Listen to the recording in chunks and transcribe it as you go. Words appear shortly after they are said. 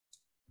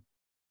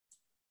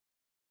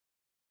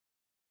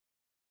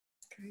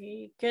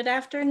Great. Good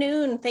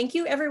afternoon. Thank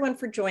you everyone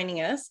for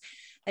joining us.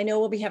 I know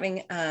we'll be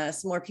having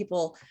some more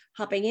people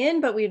hopping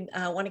in, but we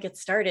want to get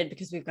started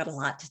because we've got a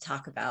lot to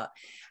talk about.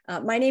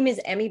 My name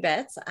is Emmy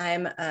Betts.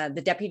 I'm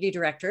the Deputy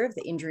Director of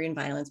the Injury and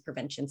Violence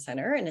Prevention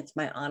Center, and it's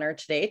my honor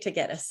today to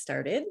get us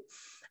started.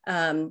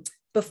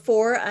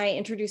 Before I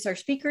introduce our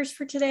speakers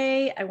for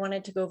today, I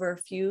wanted to go over a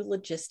few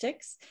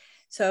logistics.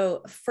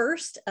 So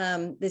first,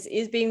 this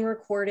is being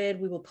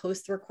recorded. We will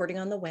post the recording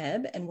on the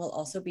web, and we'll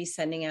also be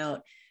sending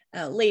out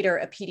later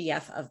a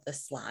PDF of the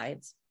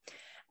slides.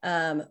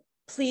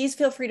 Please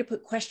feel free to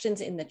put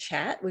questions in the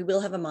chat. We will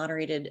have a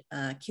moderated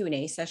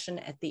Q&A session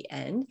at the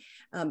end,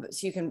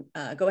 so you can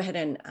go ahead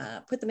and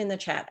put them in the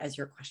chat as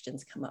your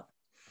questions come up.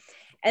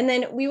 And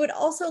then we would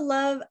also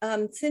love,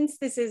 since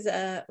this is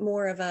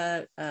more of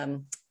a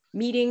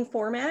meeting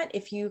format,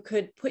 if you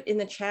could put in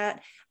the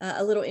chat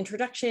a little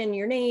introduction,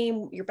 your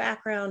name, your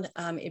background.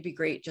 It'd be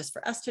great just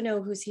for us to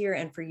know who's here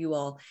and for you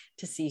all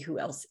to see who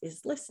else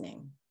is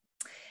listening.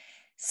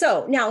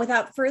 So now,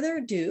 without further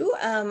ado,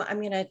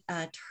 I'm going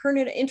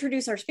to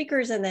introduce our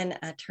speakers and then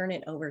turn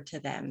it over to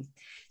them.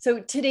 So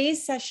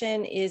today's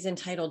session is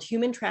entitled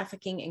Human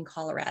Trafficking in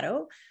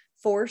Colorado,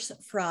 Force,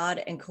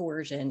 Fraud, and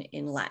Coercion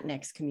in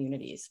Latinx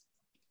Communities.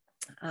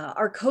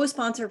 Our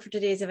co-sponsor for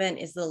today's event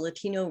is the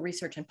Latino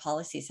Research and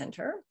Policy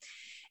Center.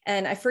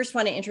 And I first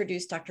want to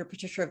introduce Dr.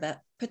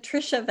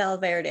 Patricia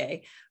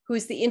Valverde, who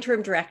is the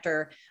interim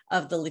director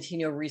of the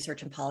Latino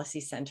Research and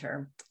Policy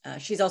Center.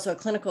 She's also a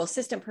clinical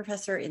assistant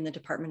professor in the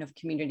Department of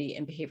Community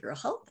and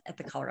Behavioral Health at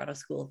the Colorado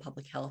School of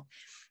Public Health,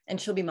 and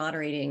she'll be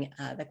moderating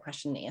the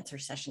question and answer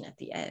session at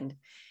the end.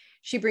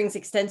 She brings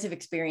extensive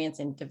experience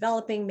in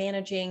developing,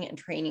 managing, and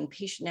training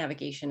patient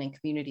navigation and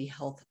community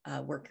health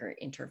worker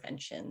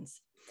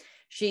interventions.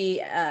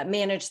 She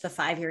managed the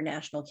 5-year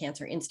National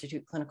Cancer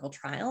Institute clinical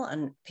trial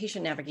on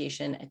patient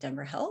navigation at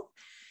Denver Health.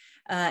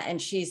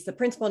 And she's the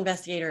principal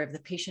investigator of the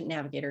Patient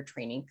Navigator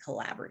Training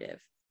Collaborative.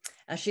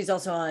 She's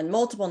also on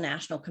multiple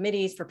national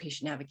committees for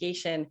patient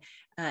navigation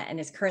and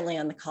is currently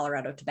on the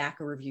Colorado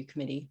Tobacco Review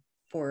Committee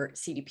for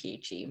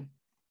CDPHE.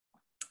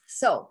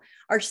 So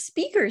our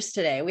speakers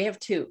today, we have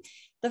two.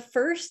 The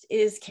first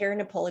is Karen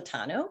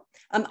Napolitano.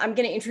 I'm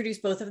going to introduce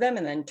both of them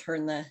and then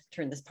turn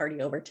this party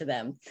over to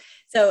them.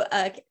 So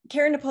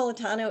Karen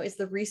Napolitano is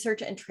the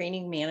Research and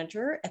Training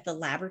Manager at the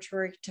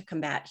Laboratory to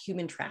Combat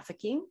Human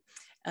Trafficking,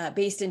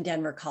 based in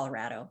Denver,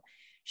 Colorado.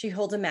 She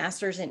holds a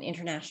master's in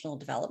international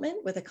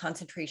development with a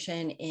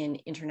concentration in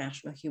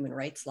international human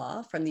rights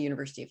law from the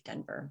University of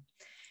Denver.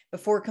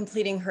 Before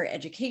completing her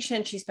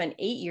education, she spent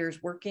 8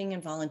 years working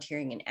and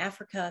volunteering in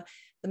Africa,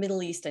 the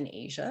Middle East, and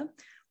Asia,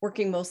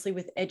 working mostly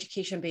with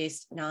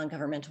education-based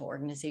non-governmental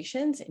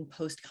organizations in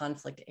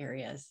post-conflict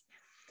areas.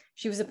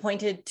 She was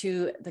appointed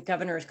to the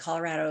governor's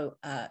Colorado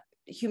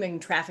Human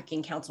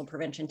Trafficking Council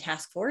Prevention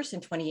Task Force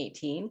in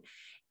 2018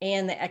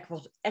 and the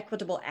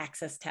Equitable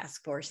Access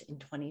Task Force in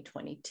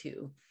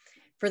 2022.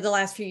 For the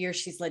last few years,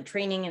 she's led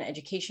training and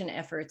education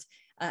efforts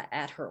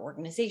at her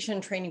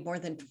organization, training more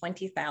than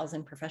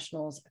 20,000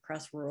 professionals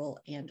across rural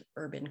and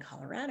urban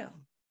Colorado.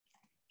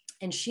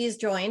 And she is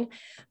joined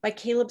by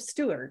Caleb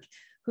Stewart,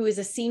 who is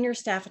a senior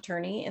staff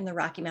attorney in the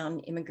Rocky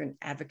Mountain Immigrant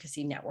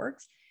Advocacy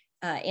Network's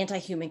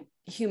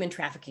Anti-Human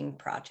Trafficking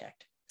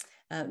Project.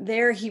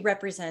 There, he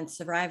represents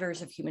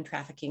survivors of human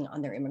trafficking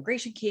on their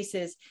immigration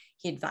cases.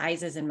 He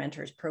advises and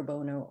mentors pro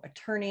bono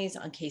attorneys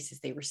on cases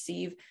they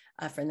receive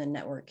from the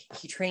network.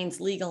 He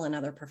trains legal and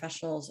other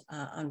professionals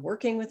on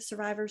working with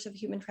survivors of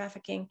human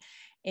trafficking,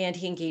 and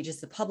he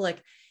engages the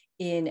public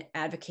in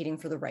advocating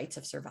for the rights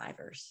of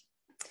survivors.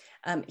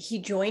 He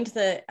joined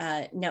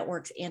the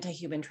network's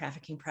Anti-Human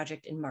Trafficking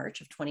Project in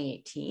March of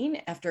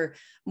 2018 after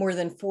more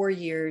than 4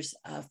 years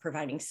of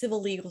providing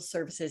civil legal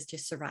services to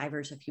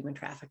survivors of human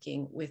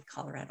trafficking with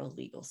Colorado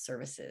Legal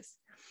Services.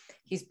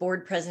 He's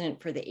board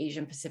president for the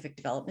Asian Pacific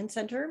Development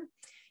Center.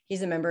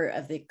 He's a member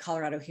of the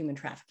Colorado Human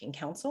Trafficking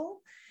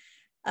Council,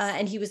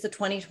 and he was the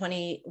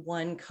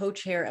 2021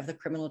 co-chair of the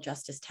Criminal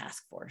Justice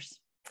Task Force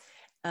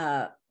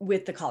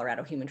with the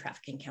Colorado Human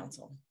Trafficking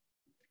Council.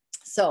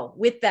 So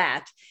with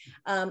that,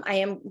 I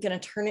am going to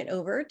turn it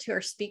over to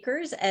our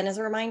speakers. And as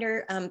a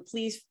reminder,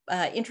 please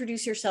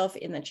introduce yourself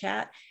in the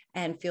chat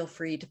and feel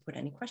free to put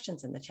any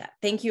questions in the chat.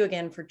 Thank you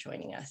again for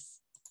joining us.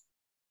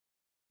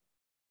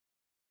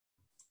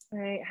 All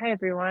right. Hi,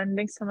 everyone.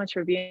 Thanks so much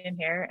for being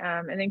here.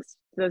 And thanks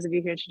to those of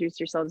you who introduced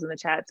yourselves in the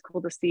chat. It's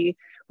cool to see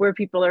where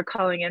people are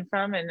calling in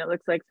from. And it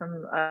looks like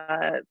from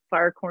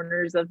far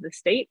corners of the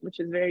state, which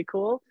is very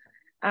cool.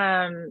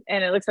 And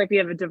it looks like we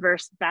have a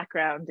diverse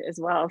background as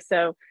well.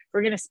 So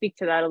we're going to speak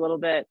to that a little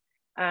bit.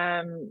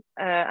 I'm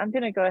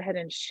going to go ahead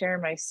and share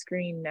my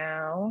screen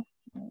now.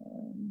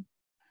 You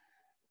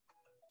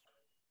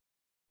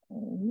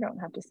don't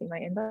have to see my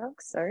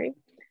inbox, sorry.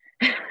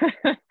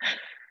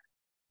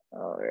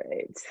 All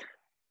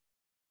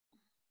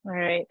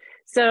right.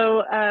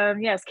 So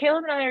yes,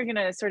 Caleb and I are going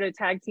to sort of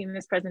tag team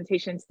this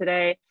presentation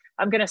today.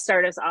 I'm going to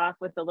start us off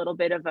with a little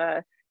bit of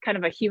a kind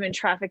of a human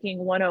trafficking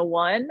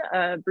 101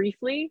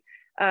 briefly.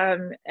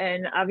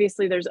 And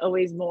obviously there's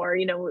always more,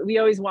 we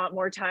always want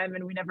more time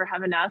and we never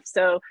have enough.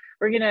 So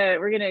we're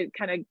gonna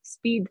kind of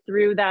speed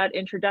through that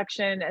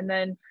introduction. And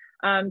then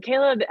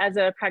Caleb, as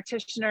a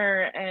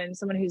practitioner and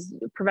someone who's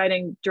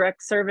providing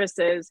direct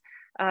services,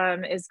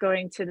 is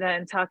going to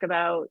then talk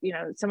about,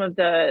 some of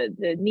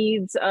the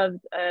needs of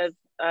the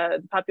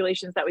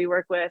populations that we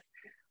work with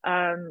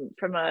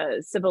from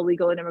a civil,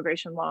 legal, and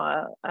immigration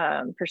law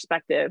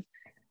perspective.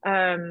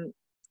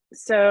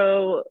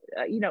 So,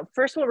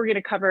 first what we're going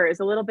to cover is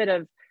a little bit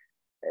of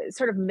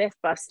sort of myth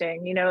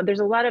busting. There's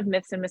a lot of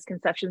myths and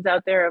misconceptions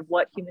out there of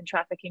what human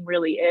trafficking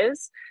really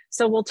is.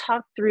 So we'll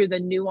talk through the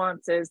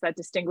nuances that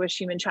distinguish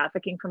human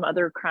trafficking from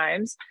other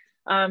crimes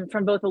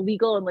from both a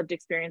legal and lived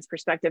experience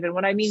perspective. And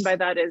what I mean by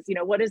that is,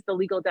 what is the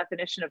legal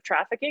definition of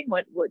trafficking?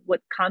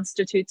 What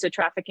constitutes a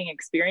trafficking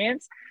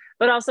experience?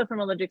 But also from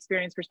a lived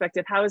experience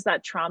perspective, how is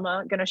that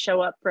trauma going to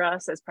show up for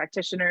us as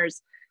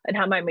practitioners, and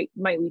how might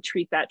we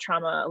treat that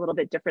trauma a little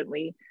bit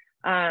differently?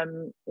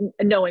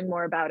 Knowing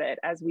more about it,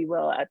 as we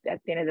will at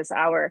the end of this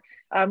hour.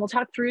 We'll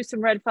talk through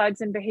some red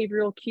flags and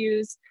behavioral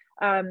cues.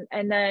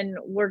 And then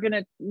we're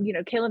gonna,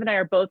 Caleb and I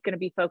are both gonna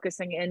be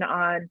focusing in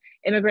on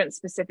immigrant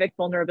specific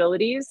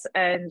vulnerabilities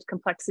and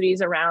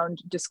complexities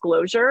around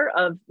disclosure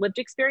of lived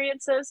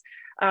experiences.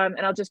 And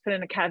I'll just put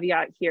in a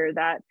caveat here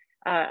that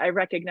I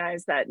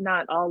recognize that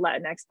not all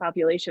Latinx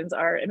populations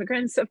are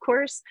immigrants, of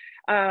course,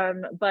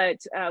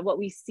 but what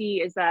we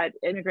see is that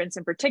immigrants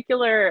in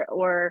particular,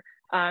 or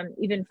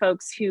even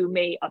folks who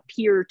may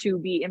appear to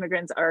be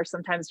immigrants, are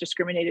sometimes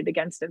discriminated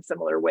against in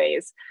similar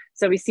ways.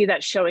 So we see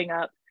that showing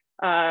up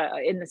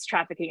in this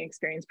trafficking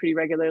experience pretty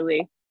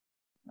regularly.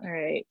 All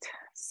right,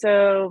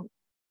 so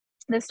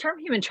this term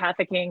human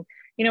trafficking,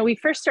 we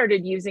first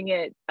started using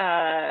it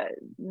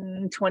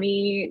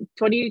 20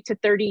 to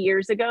 30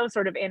 years ago,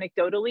 sort of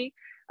anecdotally,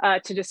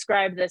 to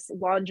describe this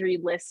laundry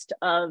list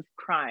of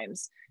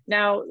crimes.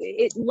 Now,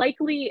 it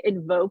likely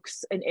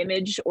invokes an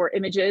image or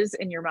images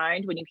in your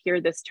mind when you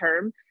hear this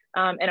term.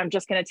 And I'm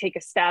just going to take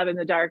a stab in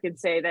the dark and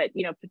say that,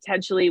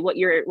 potentially what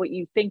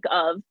you think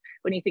of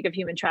when you think of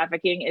human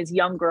trafficking is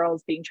young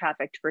girls being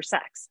trafficked for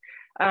sex.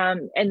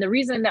 And the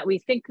reason that we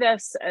think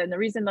this, and the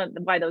reason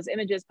why those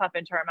images pop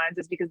into our minds,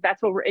 is because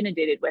that's what we're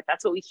inundated with.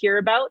 That's what we hear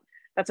about.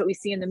 That's what we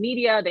see in the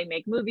media. They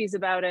make movies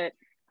about it.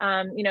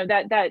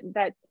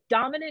 That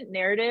dominant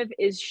narrative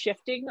is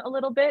shifting a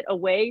little bit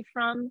away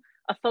from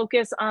a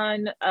focus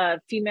on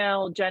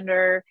female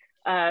gender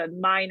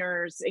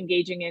minors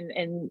engaging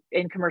in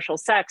commercial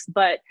sex,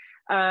 but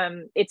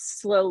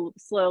it's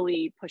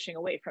slowly pushing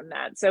away from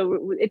that.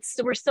 So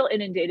we're still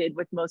inundated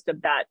with most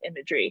of that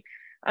imagery.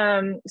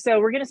 So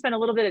we're going to spend a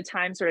little bit of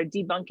time sort of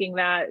debunking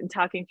that and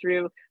talking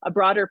through a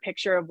broader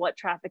picture of what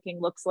trafficking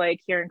looks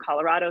like here in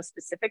Colorado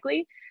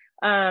specifically.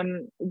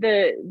 Again,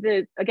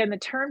 the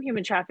term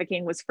human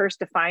trafficking was first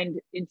defined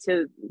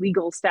into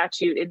legal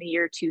statute in the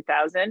year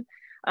 2000,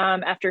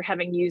 after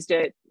having used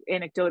it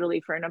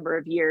anecdotally for a number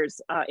of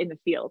years in the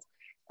field.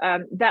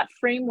 That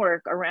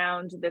framework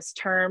around this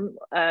term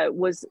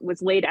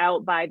was laid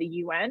out by the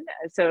UN.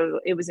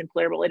 So it was in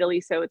Palermo, Italy.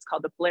 So it's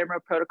called the Palermo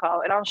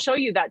Protocol. And I'll show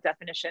you that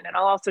definition. And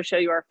I'll also show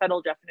you our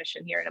federal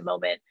definition here in a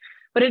moment.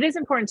 But it is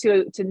important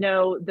to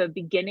know the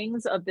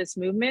beginnings of this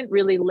movement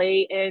really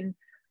lay in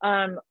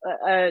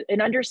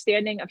an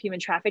understanding of human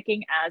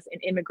trafficking as an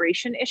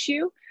immigration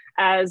issue,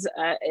 as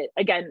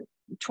again,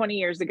 20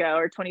 years ago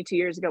or 22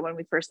 years ago when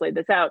we first laid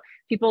this out,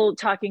 people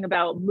talking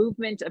about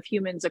movement of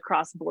humans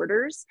across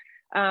borders.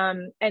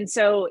 And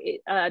so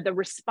the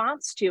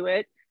response to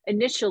it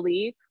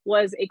initially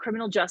was a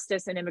criminal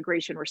justice and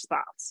immigration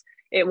response.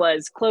 It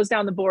was close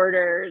down the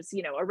borders,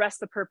 arrest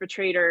the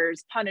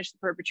perpetrators, punish the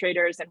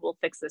perpetrators, and we'll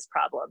fix this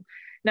problem.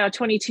 Now,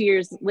 22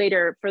 years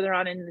later, further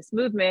on in this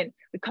movement,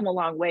 we've come a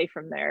long way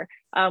from there.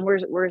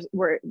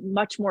 We're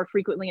much more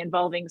frequently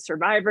involving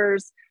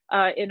survivors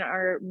in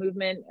our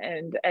movement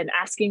and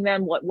asking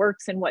them what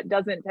works and what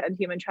doesn't in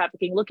human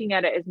trafficking, looking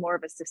at it as more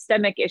of a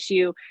systemic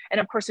issue, and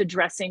of course,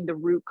 addressing the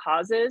root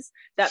causes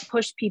that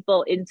push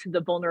people into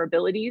the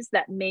vulnerabilities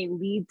that may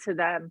lead to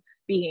them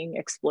being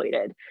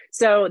exploited.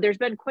 So there's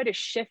been quite a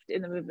shift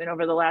in the movement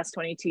over the last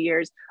 22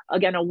 years,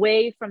 again,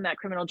 away from that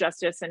criminal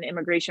justice and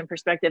immigration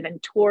perspective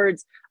and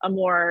towards a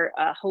more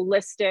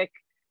holistic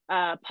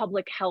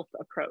public health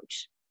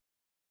approach.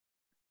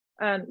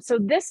 So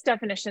this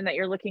definition that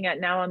you're looking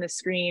at now on the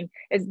screen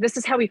this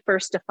is how we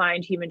first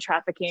defined human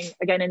trafficking,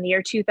 again, in the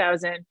year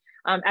 2000.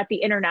 At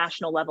the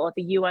international level, at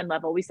the UN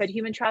level, we said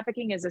human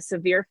trafficking is a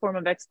severe form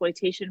of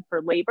exploitation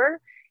for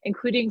labor,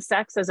 including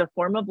sex as a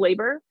form of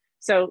labor.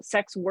 So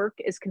sex work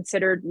is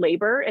considered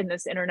labor in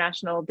this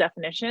international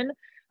definition.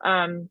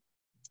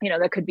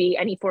 That could be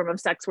any form of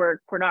sex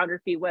work,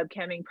 pornography,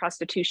 webcamming,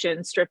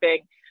 prostitution,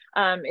 stripping,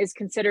 is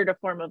considered a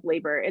form of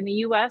labor. In the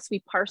US,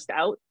 we parsed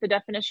out the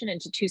definition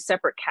into two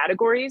separate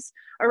categories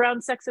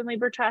around sex and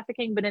labor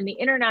trafficking, but in the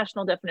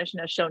international definition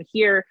as shown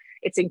here,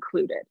 it's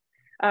included.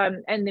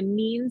 And the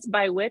means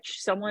by which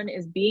someone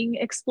is being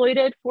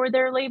exploited for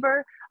their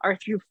labor are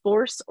through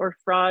force or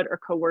fraud or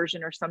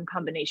coercion or some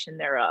combination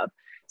thereof.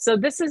 So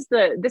this is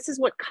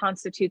what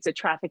constitutes a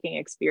trafficking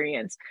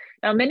experience.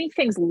 Now, many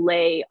things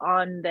lay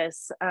on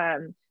this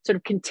sort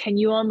of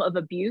continuum of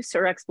abuse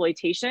or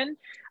exploitation.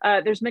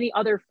 There's many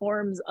other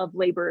forms of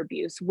labor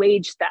abuse.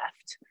 Wage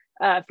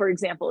theft, for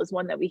example, is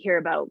one that we hear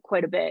about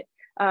quite a bit.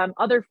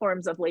 Other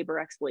forms of labor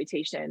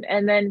exploitation,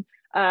 and then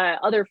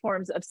other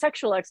forms of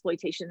sexual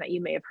exploitation that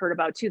you may have heard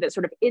about too, that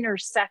sort of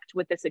intersect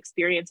with this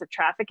experience of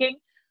trafficking.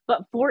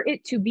 But for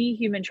it to be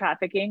human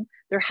trafficking,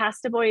 there has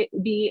to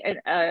be an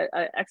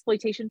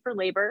exploitation for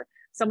labor.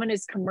 Someone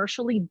is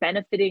commercially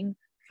benefiting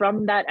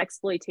from that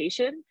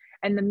exploitation,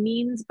 and the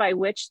means by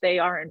which they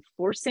are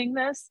enforcing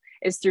this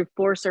is through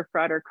force or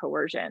fraud or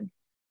coercion.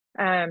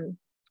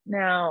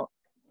 Now,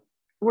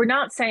 we're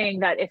not saying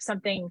that if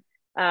something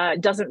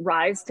doesn't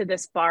rise to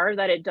this bar,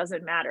 that it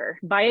doesn't matter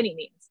by any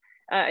means.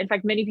 In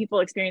fact, many people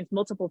experience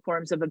multiple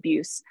forms of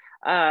abuse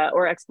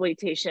or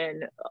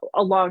exploitation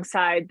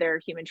alongside their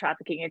human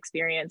trafficking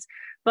experience.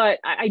 But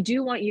I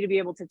do want you to be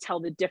able to tell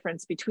the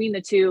difference between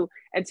the two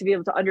and to be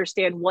able to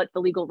understand what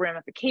the legal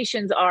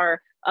ramifications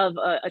are of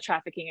a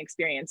trafficking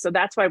experience. So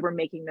that's why we're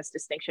making this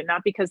distinction,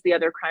 not because the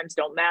other crimes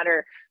don't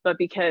matter, but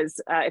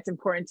because it's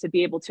important to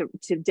be able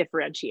to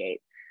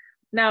differentiate.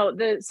 Now,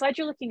 the slide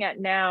you're looking at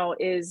now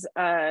is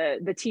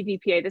the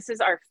TVPA. This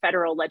is our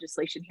federal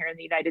legislation here in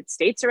the United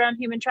States around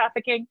human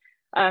trafficking.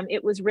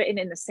 It was written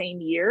in the same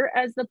year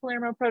as the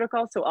Palermo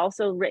Protocol, so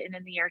also written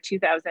in the year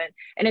 2000,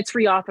 and it's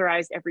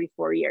reauthorized every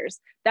 4 years.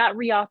 That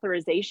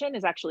reauthorization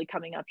is actually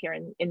coming up here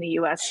in the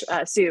US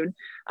soon.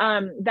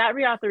 That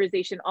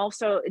reauthorization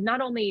also not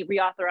only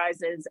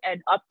reauthorizes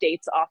and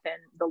updates often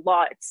the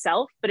law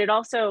itself, but it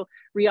also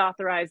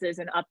reauthorizes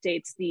and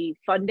updates the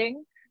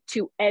funding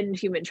to end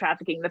human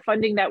trafficking, the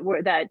funding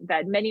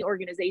that many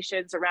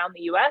organizations around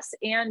the U.S.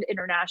 and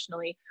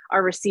internationally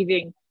are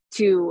receiving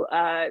to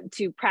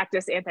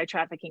practice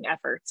anti-trafficking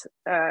efforts.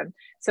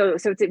 So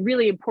it's a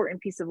really important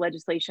piece of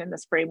legislation,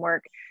 this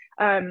framework.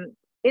 In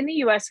the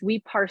US, we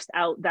parsed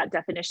out that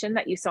definition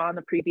that you saw on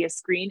the previous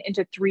screen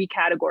into 3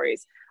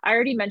 categories. I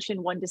already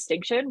mentioned one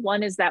distinction.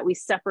 One is that we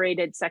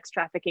separated sex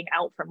trafficking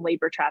out from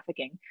labor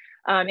trafficking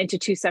into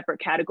 2 separate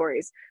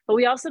categories. But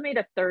we also made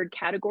a 3rd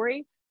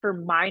category for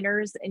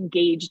minors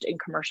engaged in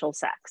commercial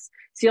sex.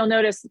 So you'll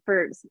notice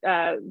for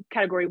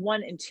category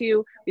 1 and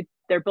 2,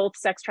 they're both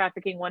sex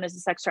trafficking. One is a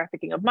sex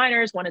trafficking of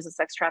minors, one is a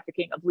sex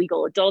trafficking of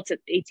legal adults at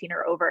 18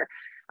 or over.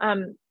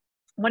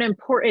 One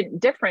important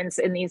difference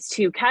in these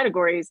 2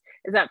 categories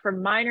is that for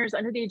minors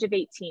under the age of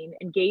 18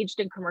 engaged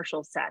in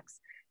commercial sex,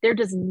 there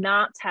does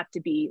not have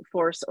to be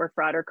force or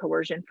fraud or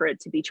coercion for it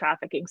to be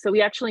trafficking. So we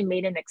actually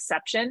made an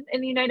exception in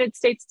the United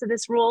States to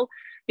this rule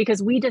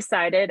because we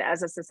decided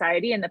as a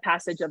society in the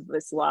passage of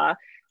this law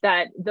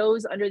that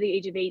those under the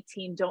age of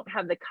 18 don't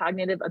have the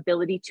cognitive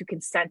ability to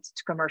consent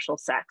to commercial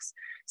sex.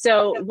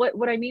 So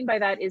what I mean by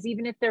that is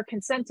even if they're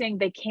consenting,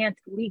 they can't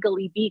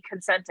legally be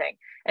consenting.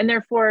 And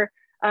therefore,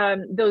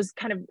 those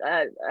kind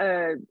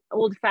of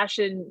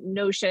old-fashioned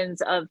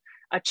notions of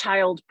a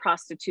child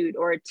prostitute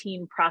or a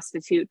teen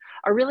prostitute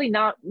are really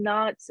not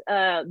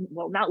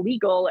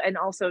legal and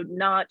also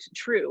not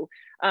true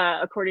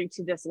according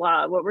to this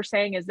law. What we're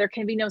saying is there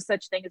can be no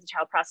such thing as a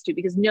child prostitute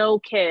because no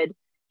kid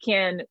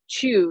can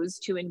choose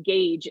to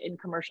engage in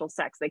commercial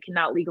sex. They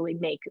cannot legally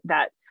make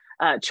that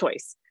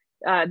choice.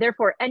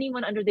 Therefore,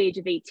 anyone under the age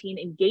of 18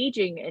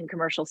 engaging in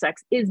commercial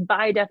sex is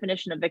by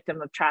definition a victim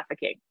of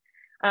trafficking.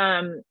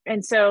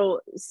 And so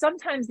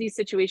sometimes these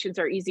situations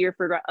are easier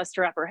for us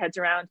to wrap our heads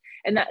around.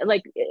 And that,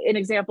 like, an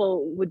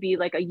example would be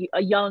like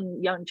a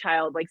young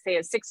child, like say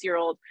a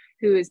 6-year-old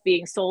who is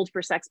being sold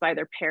for sex by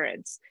their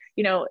parents.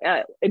 You know,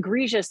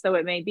 egregious though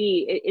it may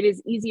be, it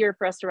is easier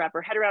for us to wrap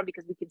our head around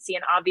because we can see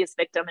an obvious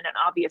victim and an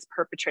obvious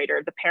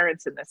perpetrator, the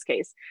parents in this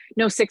case.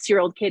 No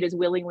 6-year-old kid is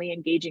willingly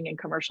engaging in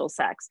commercial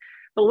sex.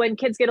 But when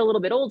kids get a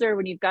little bit older,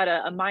 when you've got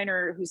a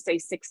minor who's say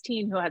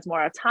 16, who has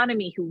more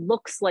autonomy, who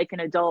looks like an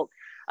adult,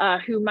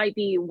 who might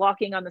be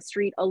walking on the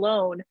street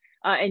alone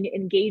and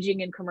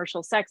engaging in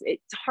commercial sex,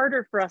 it's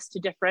harder for us to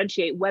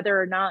differentiate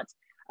whether or not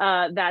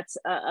that's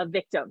a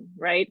victim,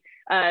 right?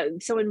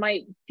 Someone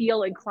might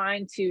feel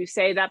inclined to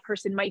say that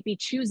person might be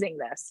choosing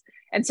this.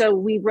 And so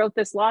we wrote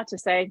this law to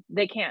say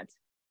they can't.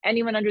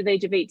 Anyone under the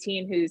age of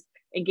 18 who's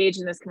engaged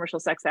in this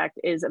commercial sex act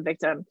is a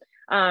victim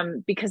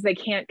because they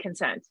can't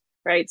consent.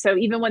 Right. So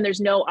even when there's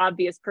no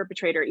obvious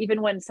perpetrator,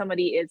 even when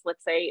somebody is,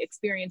 let's say,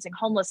 experiencing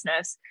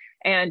homelessness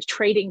and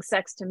trading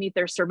sex to meet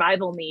their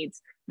survival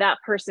needs, that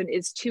person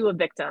is too a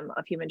victim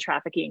of human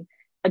trafficking.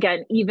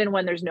 Again, even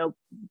when there's no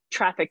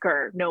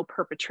trafficker, no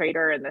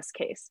perpetrator in this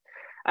case.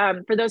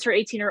 For those who are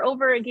 18 or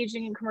over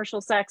engaging in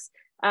commercial sex,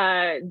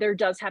 there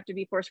does have to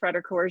be force, fraud,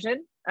 or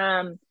coercion.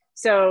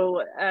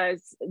 So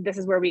this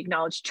is where we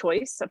acknowledge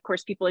choice. Of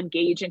course, people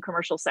engage in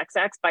commercial sex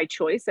acts by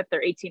choice. If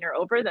they're 18 or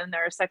over, then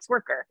they're a sex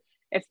worker.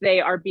 If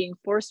they are being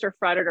forced or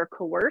frauded or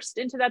coerced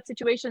into that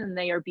situation, then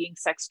they are being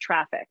sex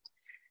trafficked.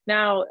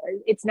 Now,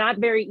 it's not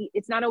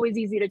always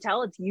easy to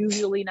tell. It's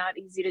usually not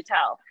easy to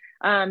tell.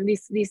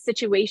 These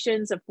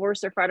situations of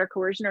force or fraud or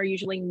coercion are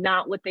usually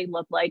not what they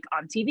look like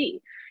on TV.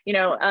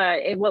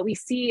 And what we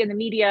see in the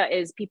media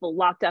is people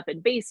locked up in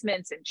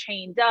basements and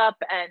chained up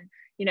and,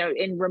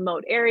 in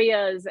remote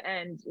areas,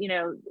 and,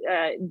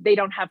 they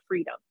don't have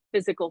freedom,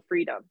 physical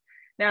freedom.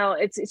 Now,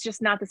 it's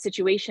just not the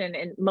situation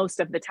in most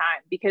of the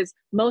time, because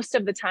most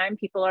of the time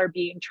people are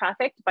being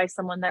trafficked by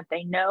someone that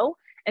they know,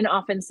 and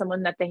often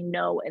someone that they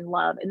know and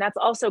love. And that's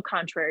also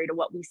contrary to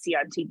what we see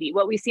on TV.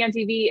 What we see on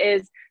TV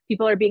is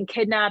people are being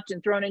kidnapped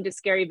and thrown into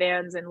scary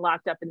vans and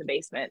locked up in the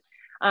basement.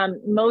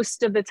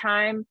 Most of the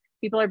time,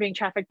 people are being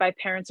trafficked by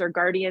parents or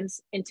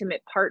guardians,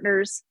 intimate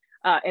partners,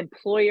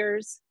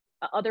 employers,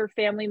 other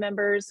family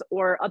members,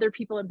 or other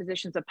people in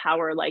positions of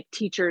power like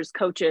teachers,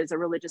 coaches, or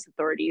religious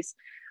authorities.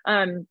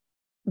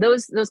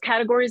 Those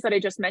categories that I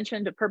just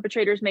mentioned of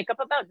perpetrators make up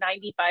about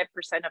 95%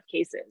 of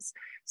cases.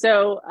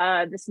 So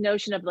this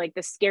notion of like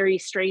the scary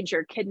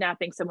stranger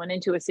kidnapping someone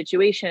into a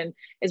situation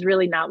is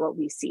really not what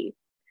we see.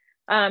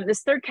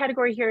 This third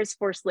category here is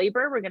forced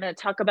labor. We're going to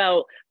talk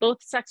about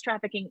both sex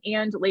trafficking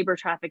and labor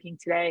trafficking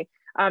today,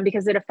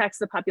 because it affects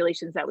the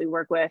populations that we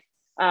work with,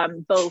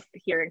 both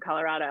here in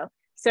Colorado.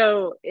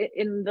 So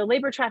in the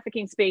labor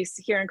trafficking space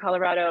here in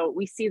Colorado,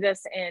 we see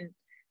this in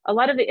a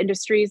lot of the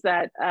industries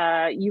that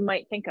you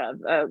might think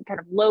of, kind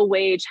of low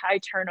wage, high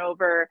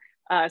turnover,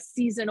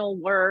 seasonal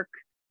work,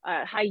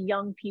 high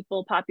young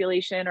people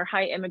population or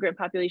high immigrant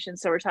population.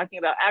 So we're talking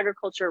about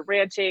agriculture,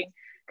 ranching,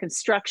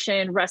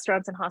 construction,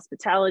 restaurants and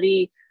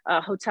hospitality,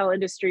 hotel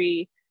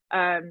industry,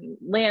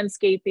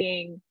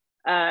 landscaping,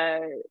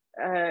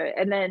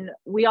 and then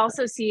we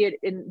also see it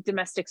in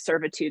domestic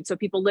servitude. So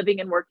people living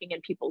and working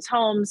in people's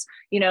homes,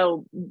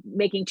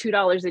 making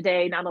 $2 a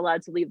day, not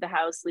allowed to leave the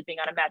house, sleeping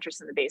on a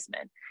mattress in the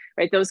basement,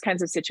 right? Those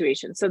kinds of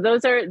situations. So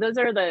those are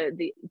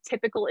the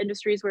typical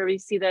industries where we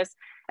see this.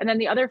 And then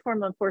the other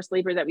form of forced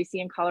labor that we see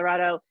in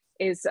Colorado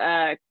is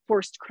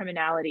forced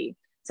criminality.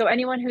 So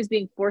anyone who's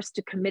being forced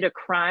to commit a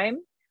crime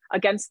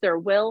against their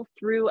will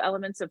through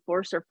elements of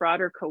force or fraud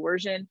or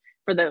coercion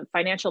for the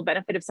financial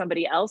benefit of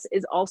somebody else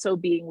is also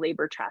being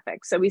labor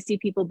trafficked. So we see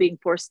people being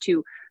forced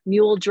to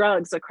mule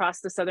drugs across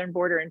the southern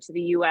border into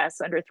the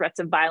US under threats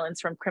of violence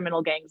from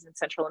criminal gangs in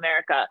Central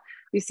America.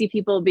 We see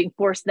people being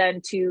forced then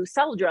to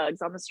sell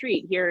drugs on the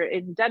street here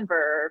in Denver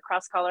or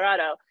across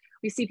Colorado.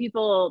 We see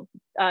people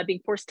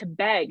being forced to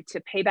beg to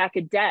pay back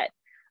a debt,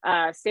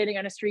 standing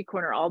on a street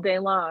corner all day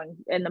long,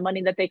 and the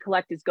money that they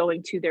collect is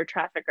going to their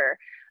trafficker.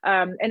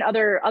 And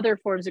other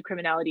forms of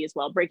criminality as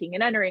well, breaking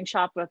and entering,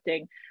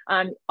 shoplifting.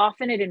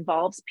 Often it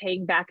involves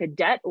paying back a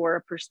debt or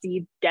a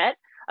perceived debt.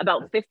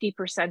 About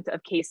 50%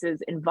 of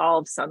cases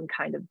involve some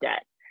kind of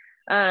debt.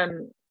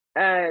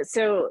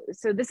 So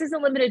this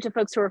isn't limited to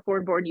folks who are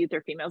foreign-born youth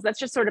or females. That's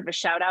just sort of a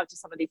shout out to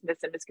some of these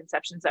myths and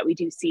misconceptions that we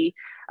do see,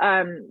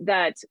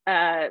 that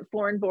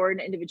foreign-born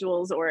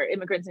individuals or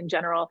immigrants in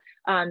general,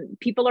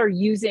 people are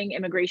using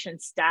immigration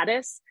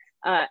status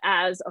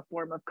as a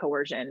form of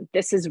coercion.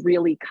 This is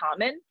really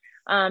common.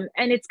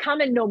 And it's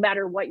common no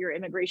matter what your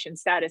immigration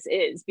status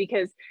is,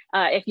 because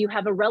if you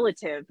have a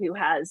relative who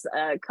has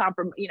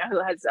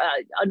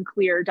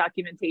unclear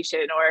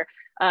documentation or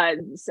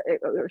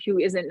who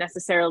isn't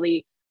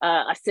necessarily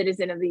a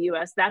citizen of the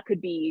US, that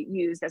could be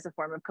used as a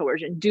form of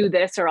coercion. Do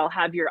this or I'll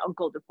have your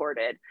uncle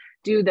deported.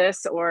 Do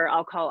this or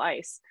I'll call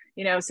ICE.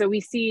 So we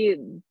see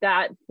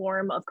that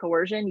form of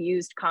coercion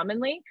used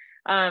commonly,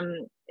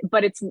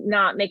 but it's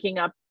making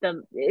up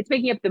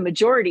the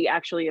majority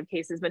actually of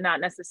cases, but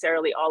not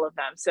necessarily all of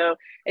them. So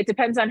it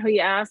depends on who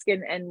you ask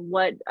and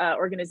what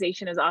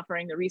organization is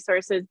offering the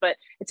resources, but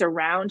it's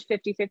around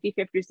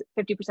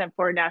 50%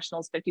 foreign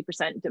nationals,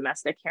 50%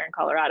 domestic here in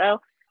Colorado.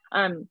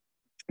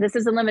 This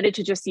isn't limited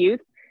to just youth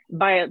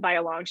by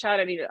a long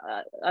shot. I mean,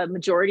 a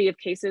majority of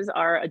cases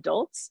are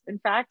adults, in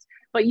fact,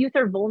 but youth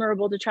are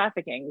vulnerable to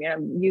trafficking.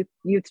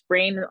 Youth's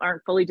brain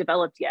aren't fully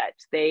developed yet.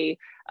 They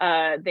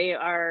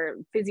are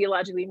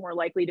physiologically more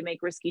likely to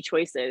make risky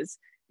choices.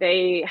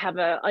 They have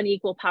an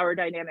unequal power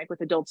dynamic with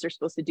adults. They're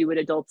supposed to do what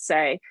adults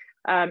say,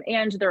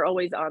 and they're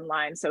always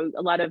online. So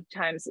a lot of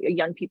times,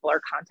 young people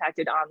are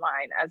contacted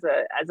online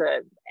as a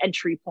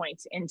entry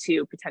point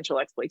into potential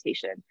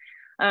exploitation.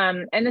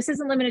 And this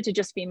isn't limited to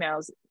just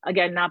females,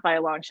 again, not by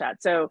a long shot.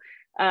 So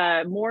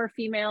more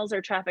females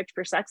are trafficked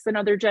for sex than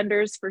other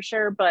genders for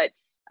sure. But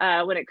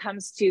when it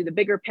comes to the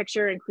bigger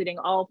picture, including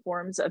all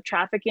forms of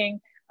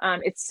trafficking,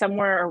 it's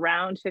somewhere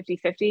around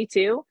 50-50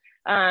 too.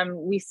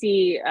 We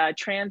see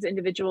trans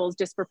individuals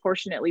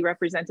disproportionately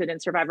represented in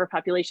survivor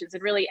populations,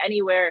 and really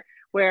anywhere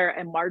where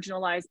a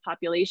marginalized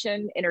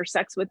population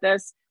intersects with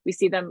this, we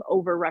see them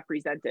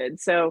overrepresented.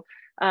 So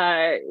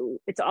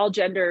it's all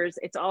genders,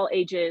 it's all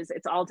ages,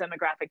 it's all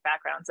demographic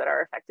backgrounds that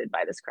are affected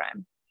by this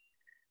crime.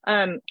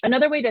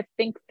 Another way to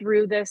think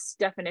through this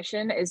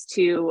definition is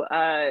to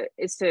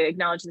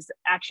acknowledge this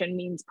action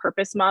means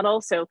purpose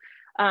model. So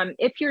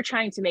if you're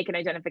trying to make an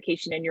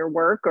identification in your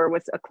work or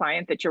with a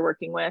client that you're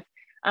working with,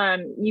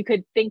 you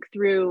could think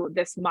through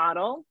this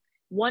model.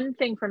 One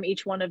thing from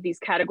each one of these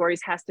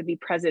categories has to be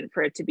present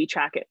for it to be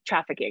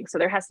trafficking. So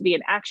there has to be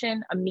an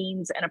action, a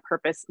means, and a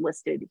purpose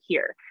listed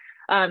here.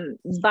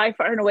 By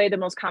far and away, the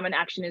most common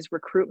action is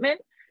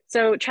recruitment.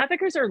 So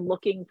traffickers are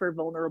looking for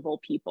vulnerable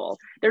people.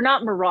 They're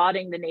not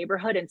marauding the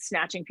neighborhood and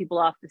snatching people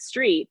off the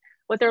street.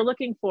 What they're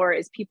looking for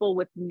is people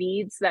with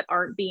needs that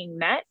aren't being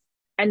met,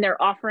 and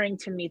they're offering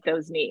to meet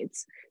those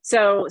needs.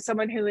 So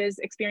someone who is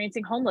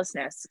experiencing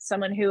homelessness,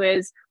 someone who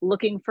is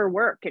looking for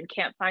work and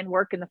can't find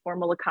work in the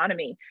formal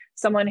economy,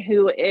 someone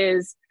who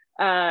is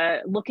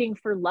looking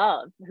for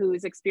love,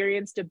 who's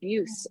experienced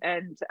abuse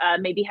and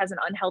maybe has an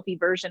unhealthy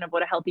version of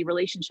what a healthy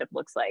relationship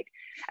looks like.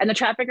 And the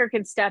trafficker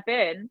can step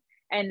in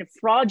and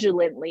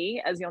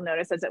fraudulently, as you'll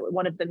notice as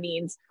one of the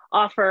means,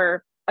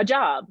 offer a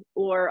job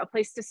or a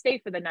place to stay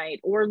for the night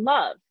or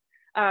love.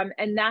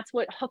 And that's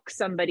what hooks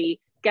somebody,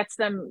 gets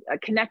them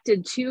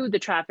connected to the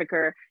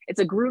trafficker. It's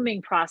a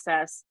grooming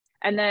process.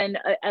 And then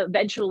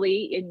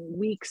eventually in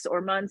weeks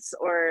or months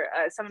or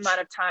some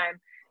amount of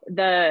time,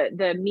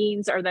 the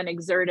means are then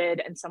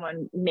exerted and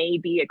someone may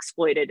be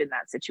exploited in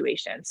that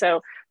situation.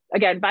 So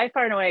again, by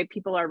far and away,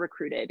 people are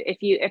recruited. If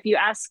you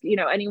ask,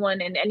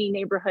 anyone in any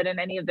neighborhood and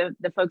any of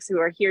the folks who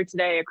are here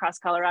today across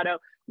Colorado,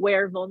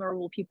 where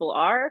vulnerable people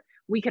are,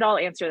 we could all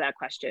answer that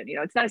question.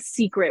 It's not a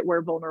secret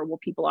where vulnerable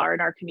people are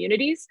in our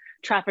communities.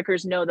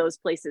 Traffickers know those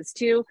places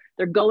too.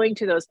 They're going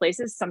to those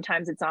places.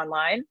 Sometimes it's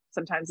online,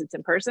 sometimes it's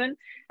in person,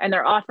 and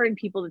they're offering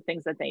people the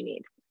things that they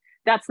need.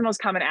 That's the most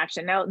common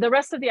action. Now, the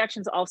rest of the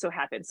actions also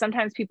happen.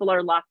 Sometimes people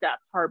are locked up,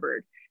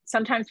 harbored.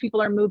 Sometimes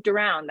people are moved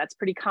around. That's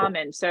pretty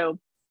common. So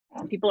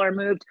people are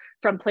moved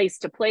from place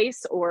to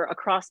place or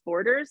across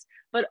borders,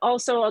 but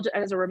also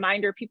as a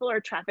reminder, people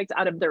are trafficked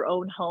out of their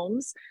own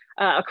homes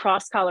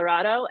across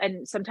Colorado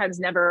and sometimes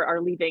never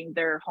are leaving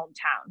their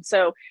hometown.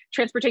 So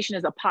transportation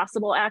is a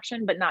possible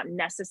action, but not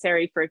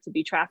necessary for it to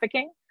be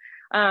trafficking.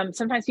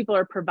 Sometimes people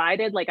are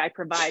provided, like I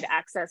provide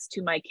access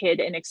to my kid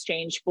in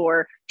exchange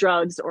for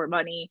drugs or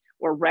money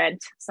or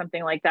rent,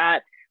 something like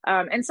that.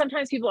 And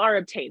sometimes people are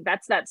obtained.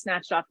 That's that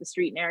snatched off the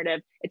street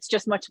narrative. It's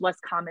just much less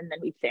common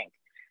than we think.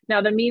 Now,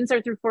 the means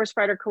are through force,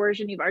 fraud, or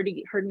coercion. You've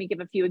already heard me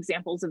give a few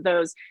examples of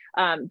those.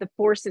 The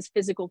force is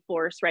physical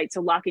force, right?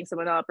 So locking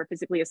someone up or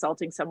physically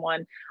assaulting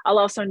someone. I'll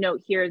also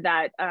note here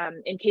that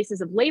in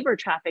cases of labor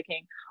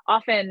trafficking,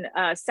 often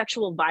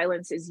sexual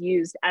violence is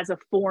used as a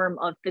form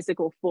of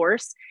physical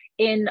force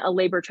in a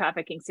labor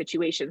trafficking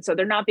situation. So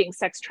they're not being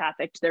sex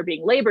trafficked, they're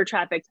being labor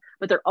trafficked,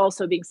 but they're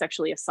also being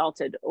sexually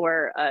assaulted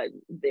or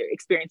they're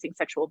experiencing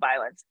sexual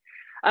violence.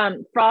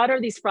 Fraud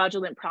are these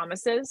fraudulent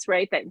promises,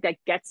 right? That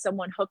gets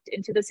someone hooked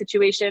into the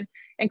situation.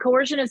 And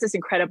coercion is this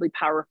incredibly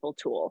powerful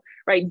tool,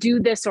 right? Do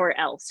this or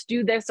else.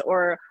 Do this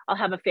or I'll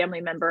have a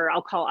family member,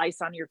 I'll call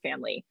ICE on your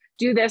family.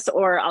 Do this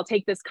or I'll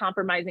take this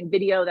compromising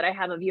video that I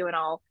have of you and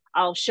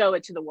I'll show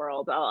it to the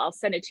world. I'll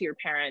send it to your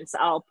parents.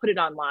 I'll put it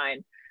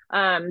online.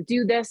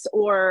 Do this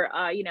or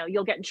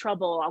you'll get in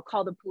trouble. I'll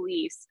call the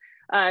police.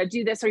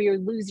 Do this or you'll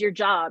lose your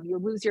job,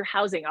 you'll lose your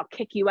housing, I'll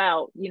kick you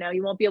out,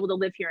 you won't be able to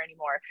live here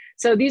anymore.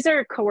 So these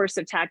are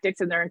coercive tactics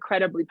and they're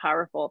incredibly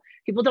powerful.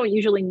 People don't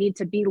usually need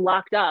to be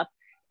locked up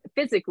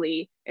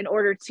physically in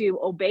order to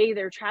obey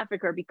their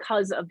trafficker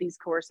because of these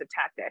coercive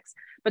tactics.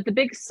 But the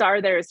big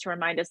star there is to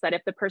remind us that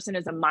if the person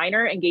is a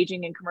minor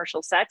engaging in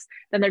commercial sex,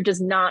 then there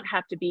does not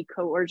have to be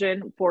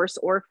coercion, force,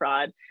 or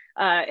fraud.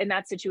 In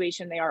that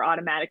situation, they are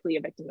automatically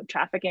a victim of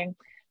trafficking.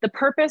 The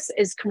purpose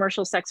is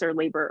commercial sex or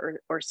labor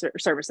or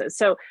services.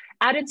 So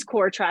at its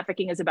core,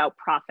 trafficking is about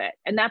profit.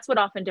 And that's what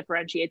often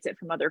differentiates it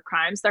from other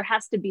crimes. There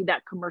has to be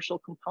that commercial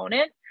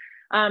component.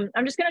 I'm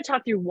just going to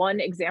talk through one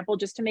example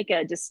just to make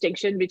a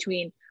distinction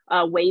between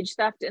wage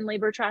theft and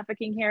labor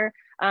trafficking here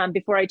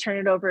before I turn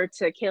it over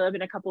to Caleb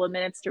in a couple of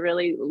minutes to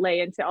really lay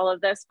into all of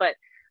this. But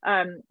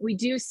we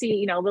do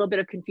see, a little bit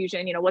of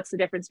confusion, what's the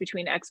difference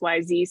between X,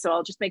 Y, Z? So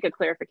I'll just make a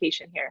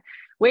clarification here.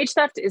 Wage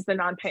theft is the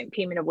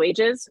non-payment of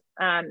wages.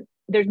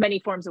 There's many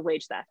forms of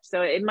wage theft.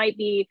 So it might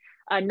be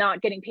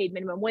not getting paid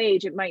minimum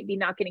wage. It might be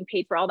not getting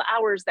paid for all the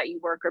hours that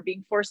you work or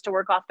being forced to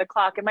work off the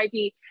clock. It might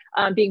be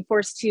being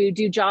forced to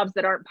do jobs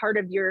that aren't part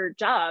of your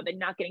job and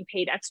not getting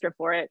paid extra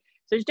for it.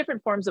 So there's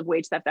different forms of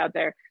wage theft out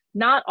there.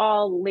 Not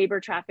all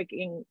wage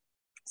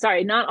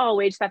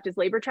theft is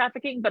labor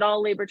trafficking, but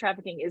all labor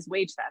trafficking is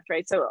wage theft,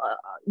 right? So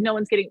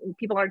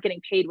people aren't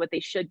getting paid what they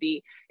should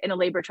be in a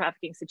labor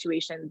trafficking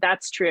situation.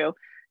 That's true.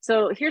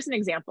 So here's an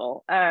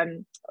example.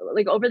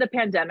 Like over the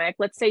pandemic,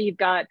 let's say you've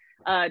got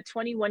a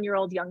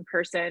 21-year-old young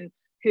person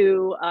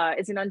who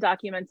is an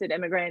undocumented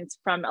immigrant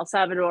from El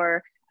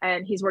Salvador,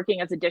 and he's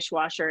working as a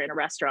dishwasher in a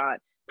restaurant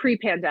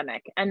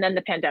pre-pandemic, and then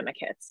the pandemic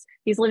hits.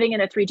 He's living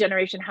in a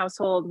 3-generation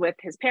household with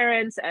his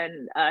parents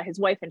and his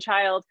wife and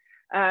child,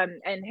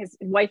 and his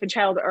wife and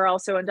child are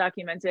also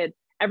undocumented.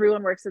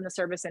 Everyone works in the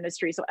service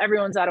industry, so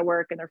everyone's out of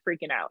work and they're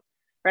freaking out.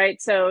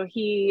 Right. So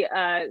he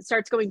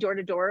starts going door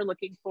to door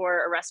looking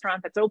for a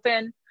restaurant that's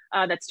open,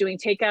 that's doing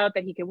takeout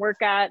that he can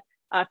work at,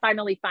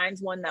 finally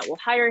finds one that will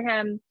hire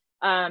him.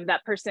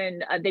 That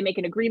person, they make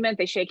an agreement,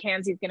 they shake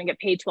hands. He's going to get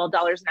paid $12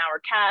 an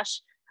hour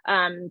cash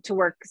to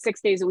work 6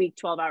 days a week,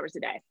 12 hours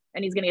a day.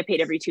 And he's going to get paid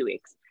every 2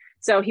 weeks.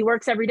 So he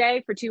works every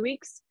day for 2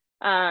 weeks.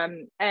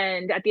 And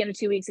at the end of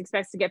 2 weeks,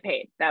 expects to get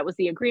paid. That was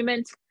the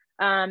agreement.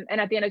 And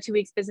at the end of 2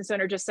 weeks, business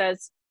owner just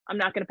says, I'm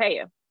not going to pay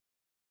you.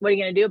 What are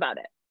you going to do about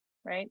it?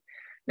 Right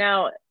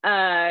now,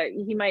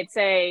 he might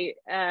say,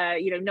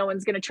 no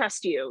one's going to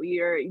trust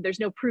you. There's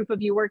no proof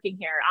of you working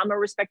here. I'm a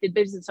respected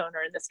business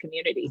owner in this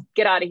community.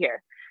 Get out of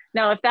here.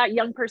 Now, if that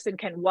young person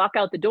can walk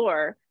out the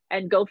door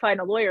and go find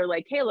a lawyer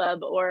like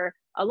Caleb or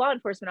a law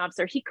enforcement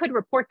officer, he could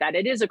report that.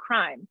 It is a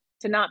crime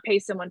to not pay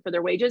someone for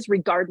their wages,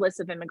 regardless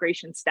of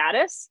immigration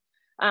status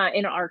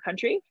in our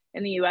country,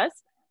 in the US.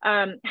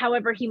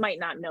 However, he might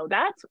not know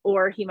that,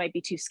 or he might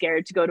be too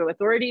scared to go to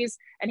authorities,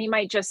 and he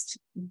might just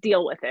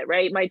deal with it,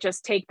 right? Might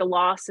just take the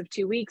loss of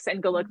 2 weeks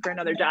and go look for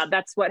another job.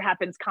 That's what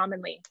happens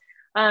commonly.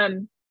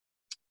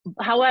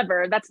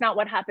 However, that's not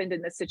what happened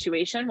in this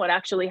situation. What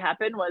actually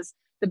happened was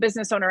the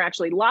business owner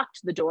actually locked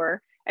the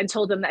door and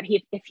told him that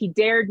if he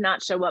dared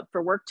not show up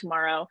for work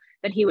tomorrow,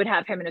 then he would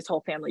have him and his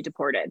whole family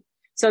deported.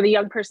 So the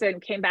young person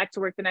came back to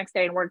work the next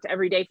day and worked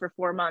every day for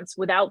 4 months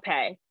without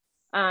pay.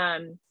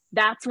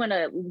 That's when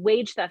a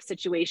wage theft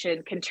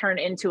situation can turn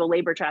into a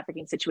labor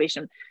trafficking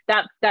situation.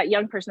 That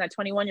young person, that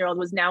 21-year-old,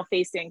 was now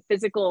facing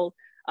physical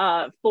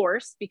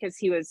force because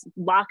he was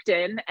locked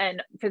in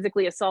and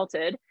physically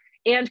assaulted,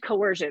 and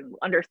coercion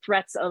under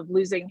threats of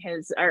losing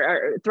his,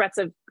 or threats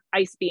of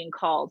ICE being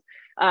called.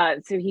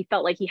 So he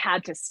felt like he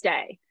had to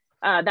stay.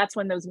 That's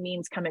when those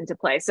means come into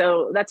play.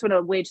 So that's when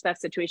a wage theft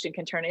situation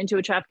can turn into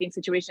a trafficking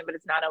situation, but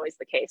it's not always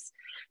the case.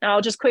 Now,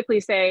 I'll just quickly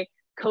say,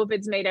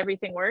 COVID's made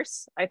everything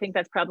worse. I think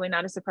that's probably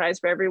not a surprise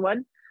for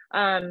everyone.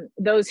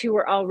 Those who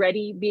were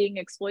already being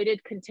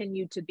exploited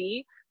continue to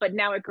be, but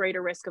now at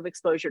greater risk of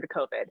exposure to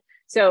COVID.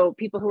 So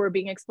people who are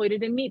being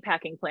exploited in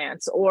meatpacking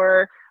plants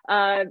or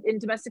in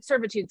domestic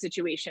servitude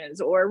situations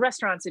or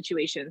restaurant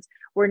situations,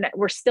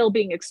 we're still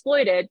being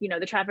exploited. You know,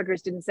 the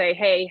traffickers didn't say,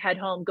 hey, head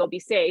home, go be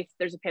safe.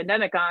 There's a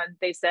pandemic on.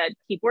 They said,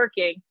 keep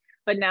working.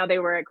 But now they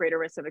were at greater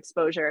risk of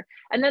exposure.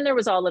 And then there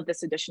was all of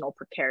this additional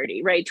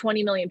precarity, right?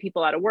 20 million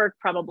people out of work,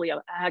 probably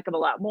a heck of a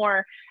lot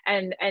more,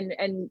 and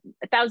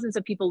thousands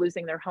of people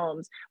losing their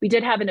homes. We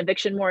did have an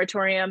eviction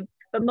moratorium,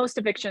 but most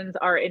evictions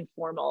are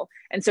informal.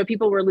 And so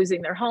people were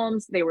losing their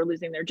homes, they were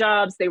losing their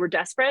jobs, they were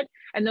desperate.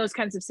 And those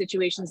kinds of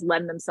situations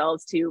lend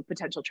themselves to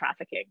potential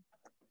trafficking.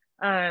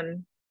 I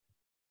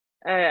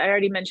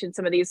already mentioned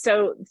some of these.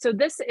 So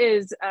this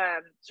is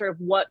sort of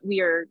what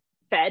we are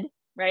fed,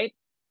 right?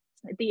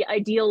 The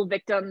ideal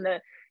victim,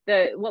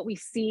 what we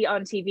see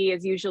on TV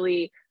is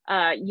usually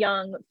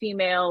young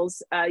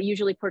females,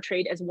 usually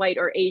portrayed as white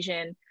or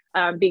Asian,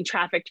 being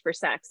trafficked for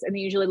sex. And they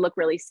usually look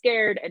really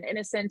scared and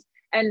innocent.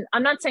 And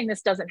I'm not saying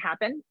this doesn't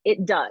happen.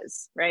 It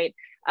does, right?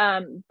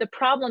 The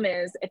problem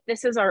is, if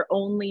this is our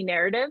only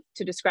narrative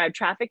to describe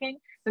trafficking,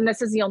 then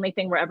this is the only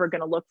thing we're ever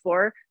going to look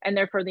for, and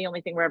therefore the only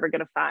thing we're ever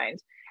going to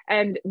find.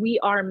 And we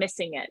are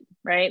missing it,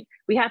 right?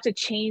 We have to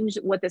change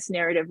what this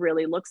narrative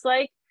really looks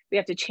like. We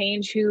have to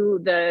change who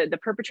the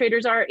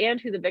perpetrators are and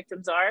who the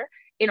victims are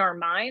in our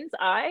mind's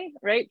eye,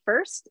 right?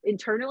 First,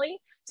 internally,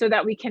 so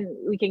that we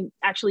can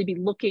actually be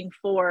looking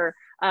for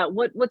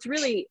what's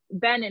really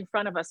been in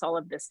front of us all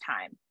of this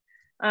time.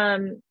 I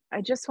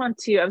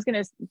was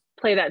going to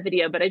play that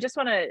video, but I just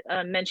want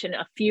to mention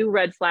a few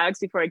red flags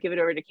before I give it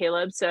over to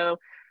Caleb. So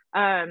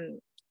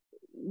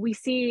we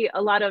see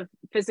a lot of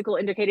physical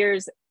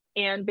indicators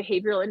and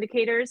behavioral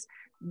indicators.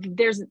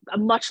 There's a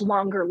much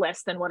longer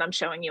list than what I'm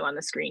showing you on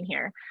the screen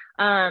here.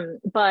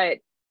 But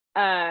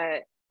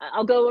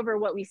I'll go over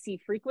what we see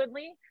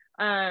frequently,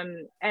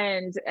 and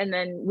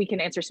then we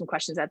can answer some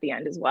questions at the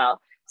end as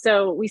well.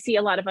 So we see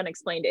a lot of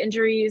unexplained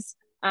injuries,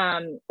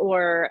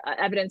 or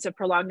evidence of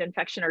prolonged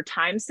infection or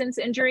time since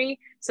injury.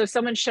 So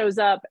someone shows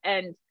up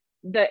and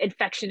the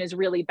infection is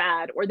really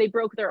bad, or they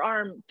broke their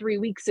arm 3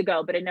 weeks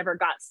ago, but it never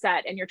got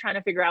set, and you're trying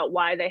to figure out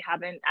why they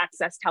haven't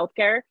accessed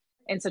healthcare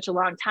in such a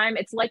long time.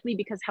 It's likely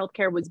because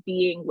healthcare was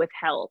being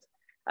withheld.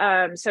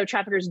 So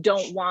traffickers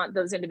don't want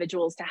those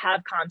individuals to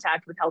have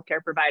contact with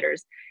healthcare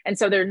providers. And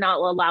so they're not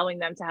allowing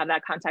them to have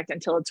that contact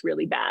until it's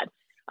really bad.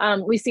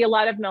 We see a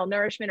lot of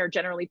malnourishment or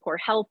generally poor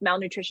health,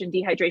 malnutrition,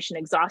 dehydration,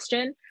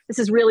 exhaustion. This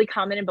is really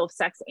common in both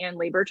sex and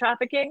labor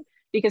trafficking,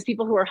 because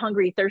people who are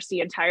hungry, thirsty,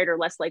 and tired are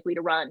less likely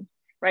to run,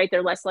 right?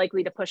 They're less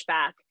likely to push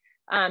back.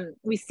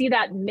 We see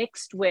that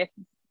mixed with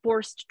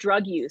forced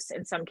drug use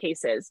in some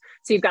cases.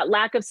 So you've got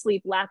lack of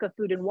sleep, lack of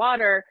food and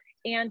water,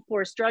 and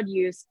forced drug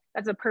use.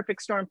 That's a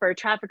perfect storm for a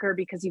trafficker,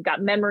 because you've got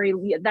memory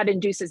that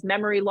induces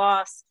memory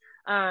loss,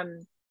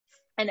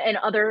 and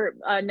other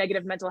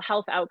negative mental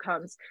health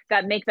outcomes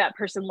that make that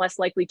person less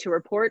likely to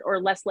report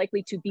or less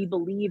likely to be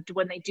believed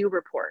when they do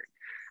report.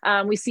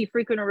 We see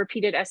frequent or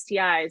repeated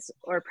STIs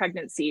or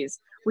pregnancies.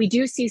 We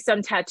do see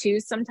some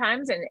tattoos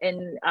sometimes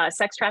in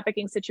sex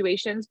trafficking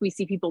situations. We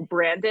see people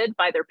branded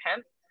by their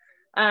pimp.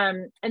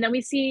 And then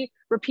we see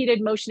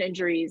repeated motion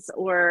injuries,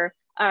 or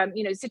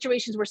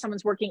situations where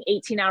someone's working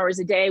 18 hours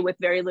a day with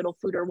very little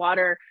food or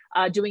water,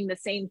 doing the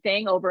same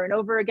thing over and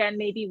over again,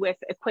 maybe with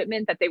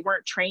equipment that they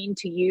weren't trained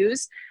to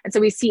use. And so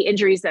we see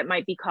injuries that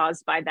might be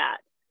caused by that.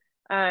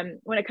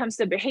 When it comes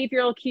to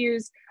behavioral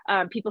cues,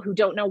 people who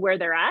don't know where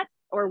they're at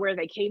or where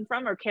they came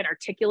from, or can't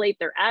articulate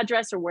their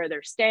address or where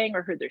they're staying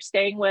or who they're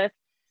staying with.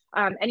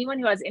 Anyone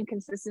who has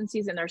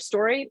inconsistencies in their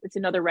story, it's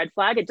another red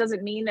flag. It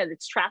doesn't mean that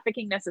it's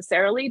trafficking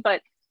necessarily,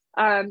 but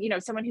you know,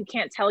 someone who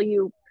can't tell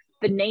you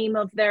the name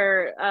of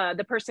their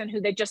the person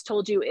who they just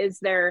told you is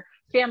their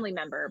family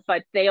member,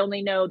 but they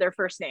only know their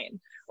first name,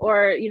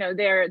 or you know,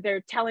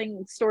 they're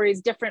telling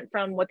stories different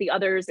from what the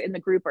others in the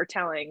group are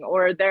telling,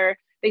 or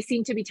they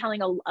seem to be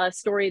telling a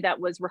story that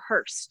was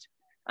rehearsed.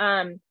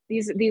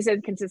 These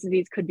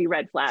inconsistencies could be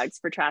red flags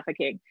for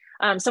trafficking.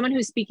 Someone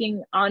who's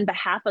speaking on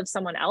behalf of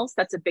someone else,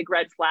 that's a big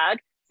red flag.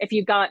 If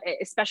you've got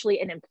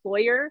especially an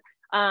employer,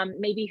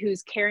 maybe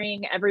who's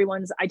carrying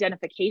everyone's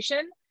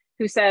identification,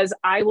 who says,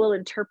 I will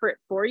interpret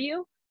for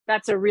you,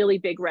 that's a really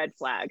big red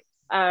flag.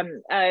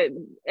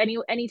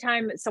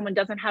 Anytime someone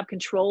doesn't have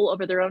control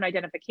over their own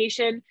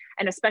identification,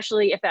 and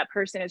especially if that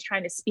person is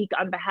trying to speak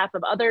on behalf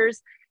of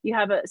others, you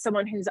have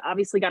someone who's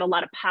obviously got a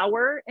lot of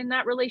power in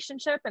that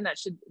relationship, and that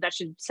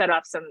should set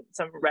off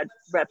some red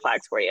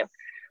flags for you.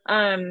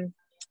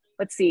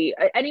 Let's see,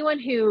 anyone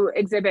who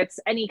exhibits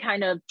any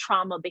kind of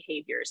trauma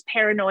behaviors,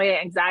 paranoia,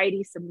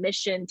 anxiety,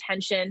 submission,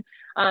 tension,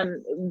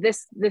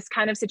 this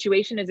kind of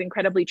situation is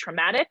incredibly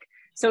traumatic.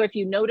 So if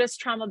you notice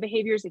trauma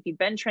behaviors, if you've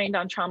been trained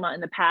on trauma in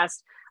the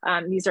past,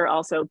 these are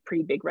also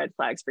pretty big red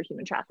flags for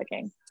human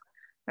trafficking.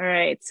 All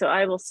right, so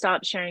I will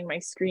stop sharing my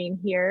screen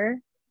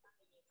here.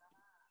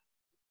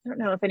 I don't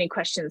know if any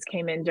questions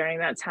came in during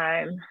that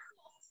time.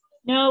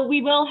 No,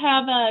 we will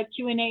have a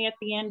Q&A at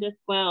the end as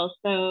well,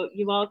 so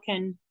you all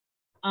can,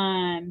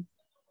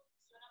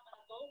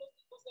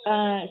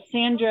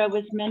 Sandra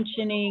was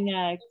mentioning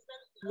a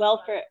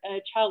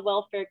child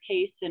welfare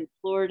case in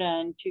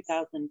Florida in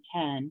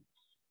 2010,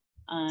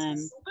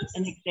 an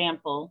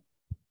example.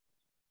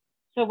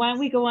 So why don't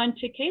we go on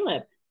to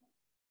Caleb?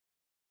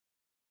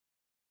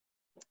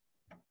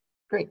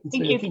 Great.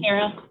 Thank you,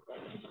 Kara.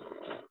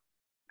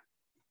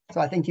 So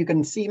I think you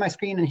can see my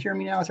screen and hear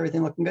me now. Is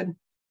everything looking good?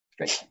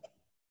 Great.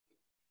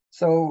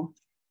 So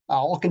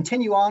I'll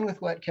continue on with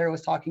what Kara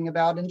was talking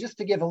about. And just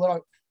to give a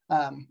little,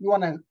 we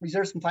want to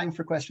reserve some time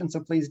for questions.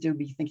 So please do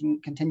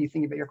continue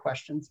thinking about your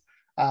questions.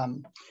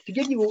 To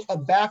give you a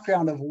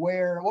background of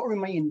what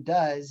Remain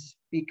does,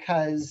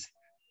 because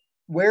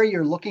where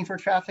you're looking for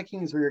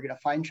trafficking is where you're going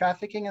to find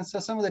trafficking. And so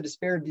some of the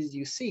disparities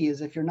you see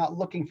is if you're not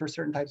looking for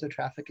certain types of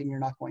trafficking, you're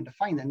not going to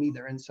find them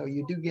either. And so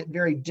you do get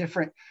very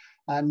different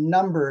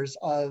numbers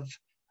of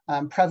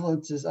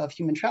prevalences of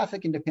human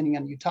trafficking depending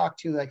on who you talk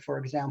to. Like, for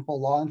example,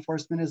 law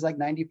enforcement is like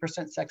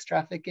 90% sex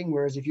trafficking,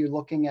 whereas if you're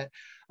looking at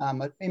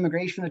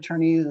immigration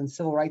attorneys and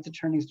civil rights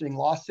attorneys doing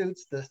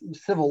lawsuits, the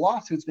civil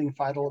lawsuits being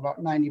filed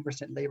about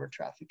 90% labor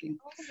trafficking.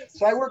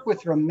 So I work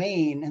with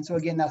Remain, and so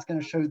again, that's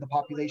going to show you the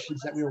populations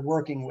that we were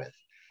working with.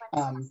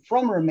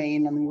 From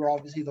Remain, I mean, we're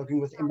obviously looking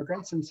with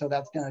immigrants, and so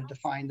that's going to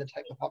define the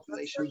type of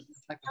population,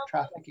 the type of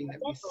trafficking that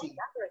we see.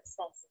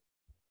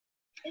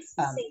 This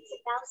saves you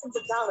thousands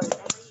of dollars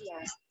every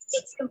year.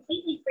 It's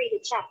completely free to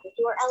check if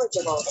you are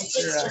eligible and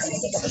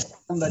takes just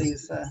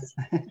somebody's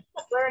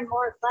learn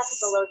more above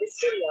below this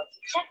video.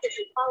 Check if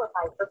you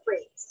qualify for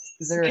free.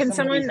 Can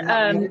someone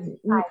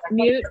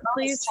mute,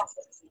 please?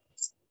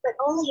 But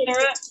only if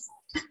Sarah,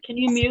 can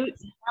you mute?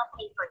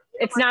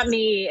 It's not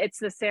me, it's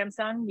the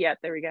Samsung. Yeah,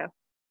 there we go.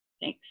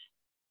 Thanks.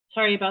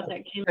 Sorry about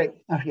that, Caleb. Great.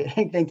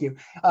 Okay, thank you.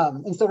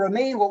 And so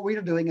Remain, what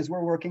we're doing is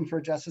we're working for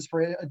justice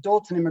for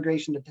adults in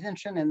immigration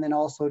detention, and then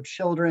also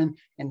children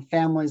and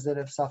families that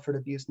have suffered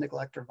abuse,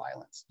 neglect, or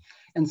violence.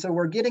 And so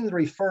we're getting the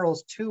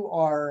referrals to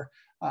our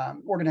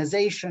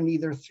organization,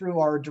 either through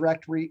our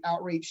direct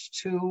outreach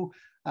to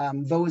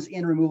those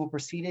in removal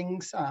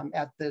proceedings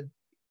at the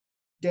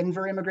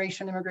Denver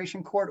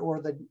Immigration Court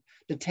or the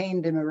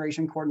Detained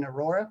Immigration Court in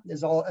Aurora,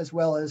 as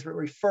well as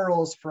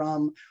referrals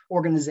from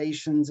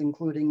organizations,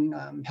 including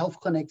health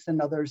clinics and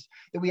others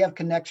that we have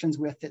connections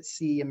with that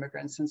see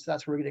immigrants. And so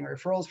that's where we're getting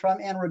referrals from,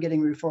 and we're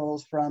getting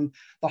referrals from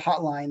the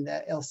hotline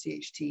that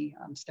LCHT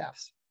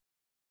staffs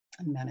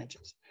and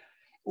manages.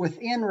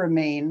 Within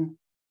Remain,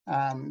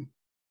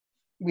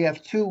 we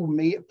have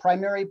two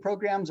primary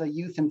programs, a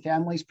youth and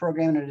families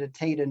program and a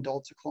detained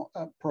adults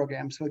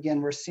program. So again,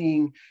 we're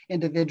seeing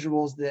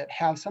individuals that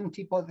have some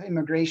type of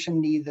immigration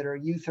need that are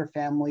youth or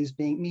families,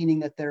 meaning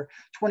that they're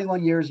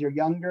 21 years or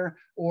younger,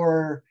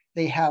 or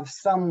they have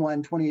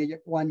someone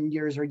 21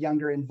 years or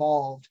younger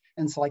involved.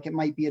 And so like it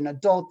might be an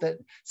adult that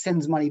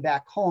sends money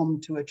back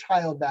home to a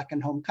child back in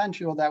home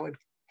country. Well,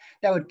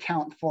 that would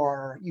count for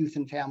our youth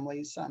and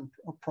families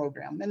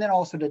program. And then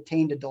also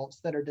detained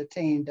adults that are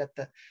detained at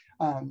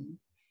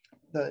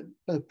the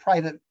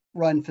private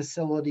run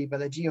facility by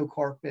the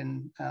GeoCorp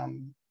in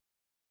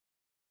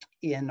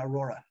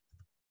Aurora.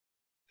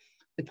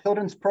 The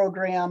children's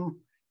program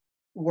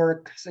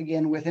works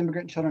again with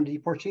immigrant children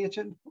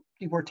deportation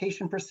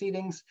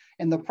proceedings.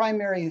 And the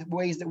primary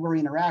ways that we're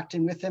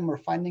interacting with them, we're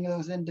finding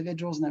those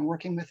individuals and then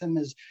working with them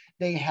is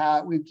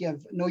we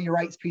give Know Your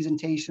Rights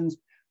presentations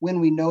when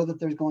we know that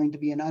there's going to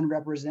be an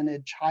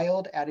unrepresented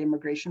child at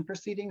immigration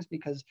proceedings,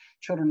 because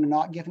children are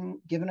not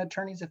given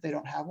attorneys if they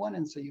don't have one.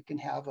 And so you can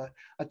have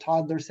a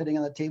toddler sitting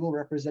on the table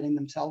representing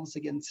themselves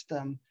against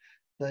the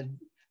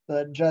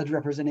the judge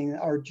representing,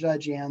 our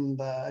judge and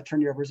the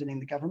attorney representing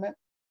the government.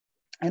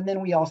 And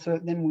then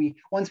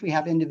once we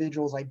have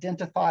individuals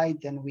identified,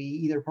 then we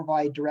either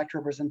provide direct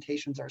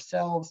representations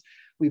ourselves,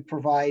 we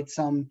provide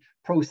some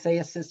pro se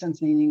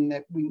assistance, meaning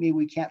that maybe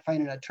we can't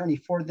find an attorney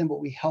for them, but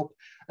we help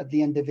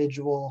the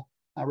individual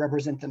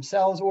represent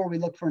themselves, or we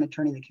look for an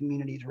attorney in the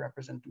community to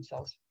represent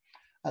themselves.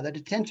 The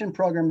detention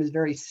program is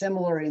very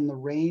similar in the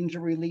range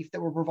of relief that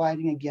we're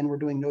providing. Again, we're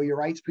doing Know Your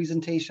Rights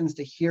presentations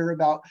to hear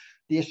about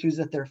the issues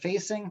that they're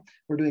facing.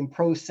 We're doing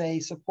pro se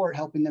support,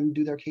 helping them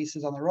do their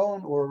cases on their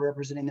own, or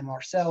representing them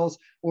ourselves,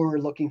 or we're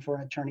looking for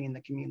an attorney in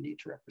the community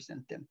to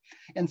represent them.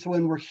 And so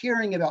when we're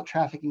hearing about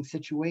trafficking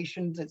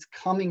situations, it's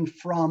coming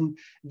from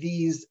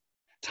these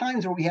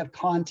times where we have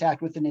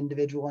contact with an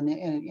individual and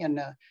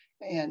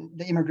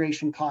the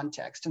immigration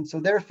context. And so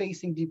they're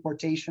facing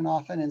deportation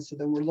often. And so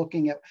then we're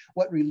looking at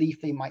what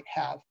relief they might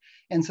have.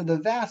 And so the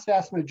vast,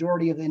 vast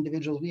majority of the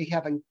individuals we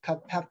have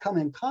come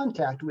in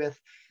contact with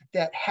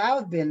that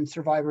have been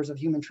survivors of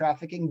human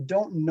trafficking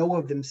don't know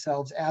of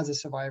themselves as a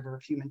survivor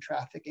of human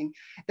trafficking.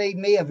 They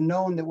may have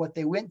known that what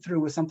they went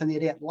through was something they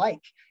didn't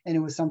like, and it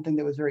was something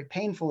that was very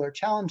painful or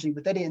challenging,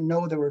 but they didn't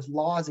know there was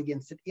laws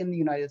against it in the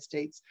United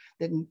States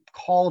that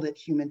called it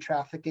human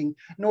trafficking,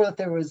 nor that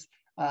there was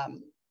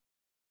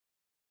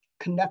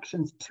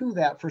connections to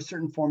that for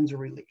certain forms of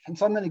relief. And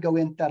so I'm going to go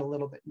into that a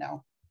little bit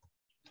now.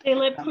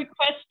 Caleb, quick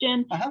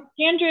question.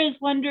 Sandra is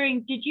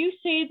wondering, did you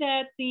say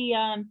that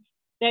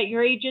that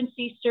your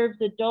agency serves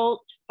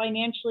adults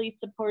financially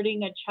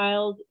supporting a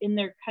child in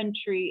their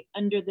country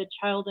under the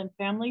Child and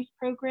Families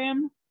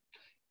Program?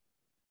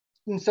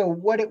 And so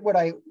when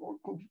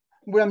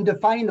I'm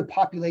defining the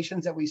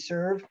populations that we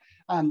serve,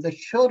 the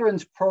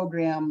Children's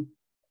Program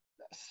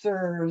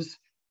serves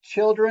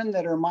children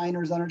that are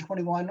minors under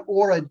 21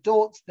 or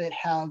adults that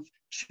have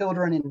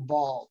children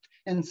involved.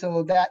 And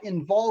so that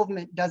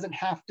involvement doesn't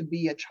have to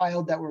be a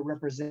child that we're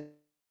representing.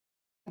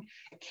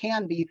 It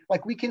can be,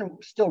 like, we can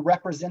still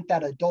represent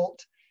that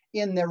adult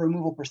in their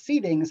removal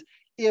proceedings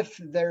if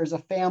there's a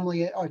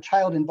family or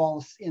child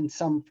involved in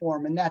some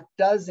form. And that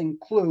does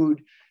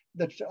include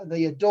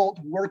the adult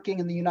working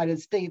in the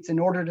United States in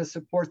order to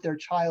support their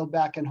child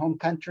back in home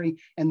country,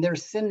 and they're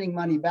sending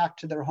money back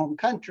to their home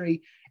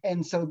country.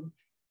 And so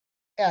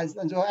as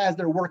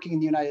they're working in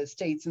the United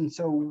States. And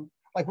so,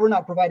 like, we're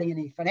not providing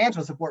any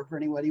financial support for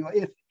anybody,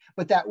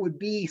 but that would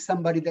be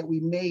somebody that we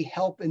may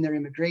help in their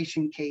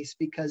immigration case,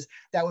 because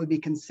that would be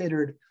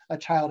considered a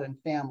child and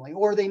family.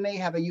 Or they may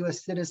have a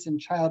US citizen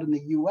child in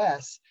the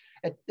US.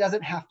 It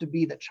doesn't have to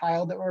be the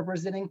child that we're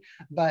representing,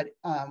 but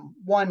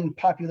one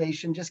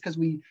population, just because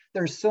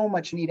there's so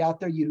much need out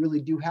there, you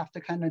really do have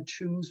to kind of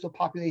choose the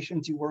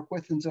populations you work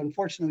with. And so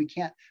unfortunately, we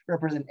can't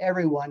represent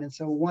everyone. And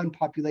so one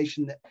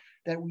population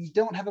that we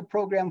don't have a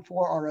program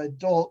for are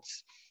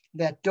adults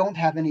that don't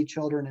have any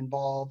children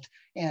involved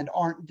and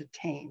aren't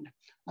detained.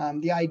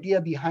 The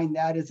idea behind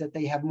that is that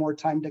they have more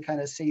time to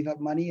kind of save up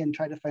money and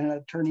try to find an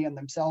attorney on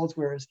themselves,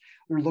 whereas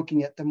we're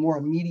looking at the more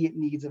immediate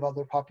needs of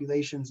other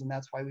populations. And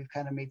that's why we've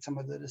kind of made some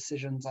of the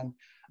decisions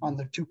on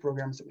the two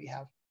programs that we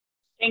have.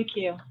 Thank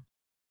you.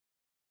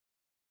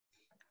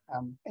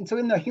 And so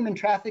in the human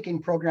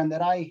trafficking program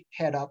that I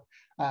head up,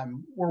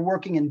 we're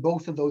working in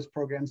both of those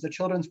programs, the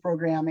children's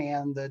program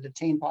and the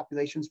detained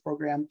populations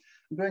program.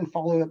 I'm doing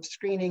follow-up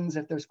screenings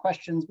if there's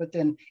questions, but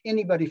then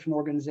anybody from the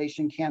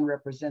organization can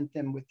represent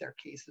them with their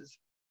cases.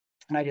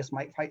 And I just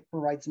might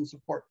provide some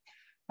support.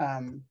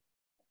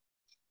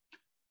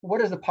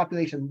 What does the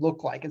population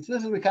look like? And so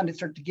this is where we kind of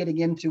start to getting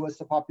into what's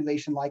the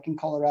population like in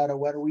Colorado?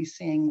 What are we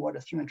seeing? What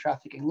does human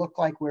trafficking look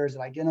like? Where is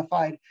it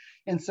identified?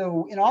 And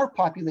so in our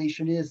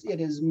population,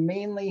 it is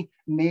mainly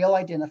male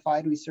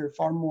identified. We serve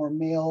far more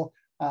male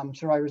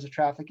survivors of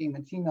trafficking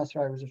than female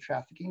survivors of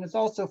trafficking. It's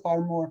also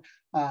far more,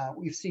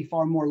 we see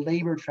far more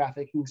labor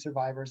trafficking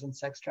survivors and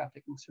sex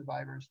trafficking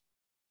survivors.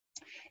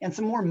 And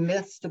some more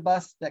myths to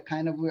bust that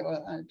kind of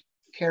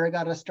Kara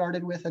got us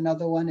started with.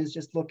 Another one is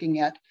just looking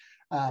at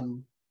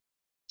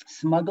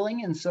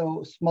smuggling, and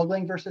so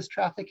smuggling versus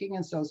trafficking.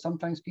 And so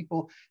sometimes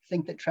people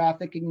think that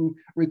trafficking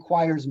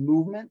requires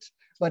movement,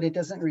 but it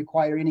doesn't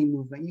require any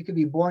movement. You could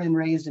be born and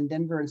raised in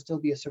Denver and still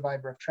be a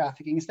survivor of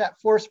trafficking. It's that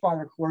force, fraud,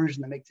 or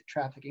coercion that makes it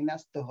trafficking.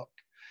 That's the hook.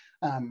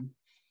 And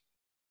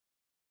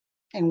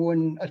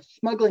when a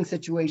smuggling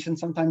situation,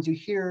 sometimes you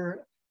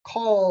hear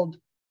called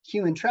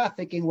human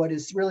trafficking, what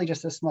is really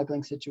just a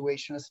smuggling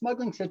situation. A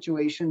smuggling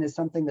situation is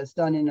something that's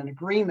done in an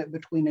agreement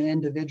between an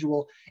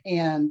individual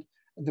and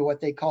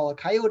what they call a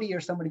coyote, or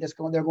somebody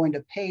they're going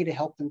to pay to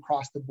help them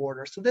cross the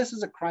border. So this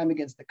is a crime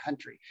against the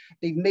country.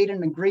 They've made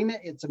an agreement.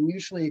 It's a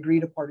mutually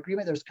agreed upon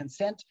agreement. There's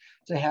consent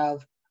to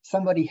have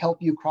somebody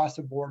help you cross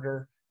a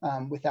border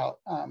without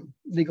the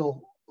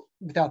legal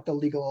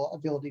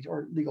ability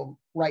or legal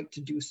right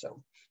to do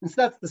so. And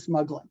so that's the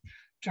smuggling.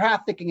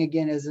 Trafficking,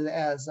 again, is,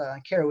 as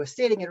Kara was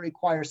stating, it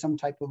requires some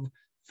type of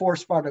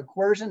force, fraud, or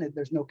coercion.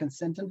 There's no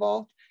consent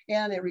involved,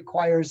 and it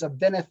requires a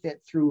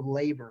benefit through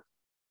labor.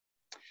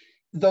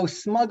 though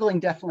smuggling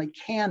definitely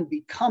can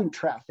become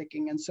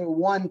trafficking. And so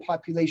one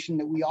population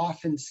that we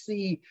often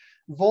see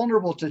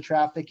vulnerable to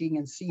trafficking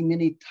and see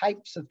many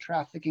types of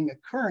trafficking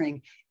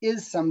occurring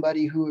is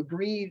somebody who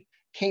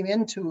came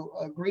into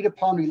agreed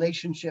upon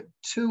relationship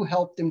to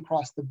help them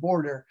cross the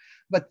border.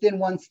 But then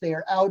once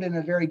they're out in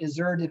a very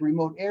deserted,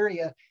 remote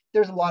area,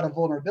 there's a lot of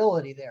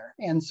vulnerability there.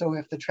 And so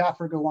if the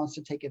trafficker wants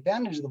to take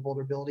advantage of the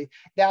vulnerability,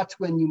 that's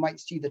when you might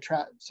see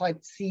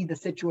the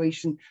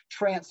situation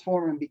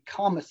transform and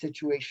become a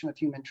situation of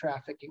human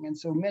trafficking. And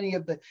so many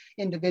of the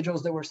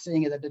individuals that we're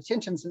seeing at the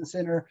detention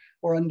center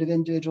or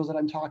individuals that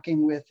I'm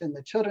talking with in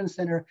the children's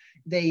center,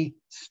 they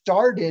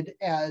started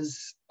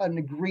as an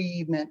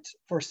agreement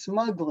for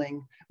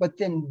smuggling, but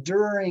then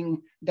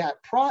during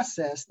that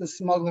process, the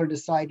smuggler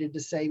decided to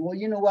say, well,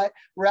 you know what,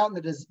 we're out in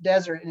the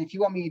desert, and if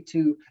you want me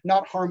to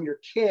not harm your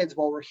kids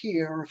while we're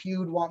here, or if you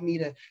would want me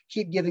to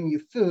keep giving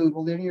you food,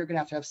 well, then you're gonna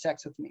have to have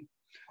sex with me.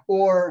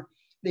 Or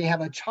they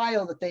have a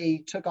child that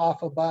they took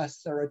off a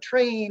bus or a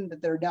train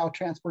that they're now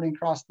transporting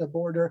across the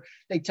border.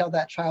 They tell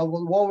that child,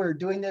 well, while we're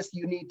doing this,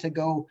 you need to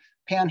go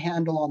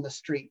panhandle on the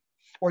street,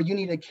 or you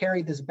need to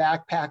carry this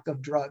backpack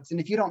of drugs. And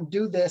if you don't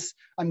do this,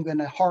 I'm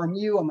gonna harm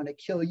you, I'm gonna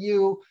kill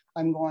you,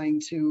 I'm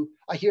going to,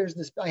 I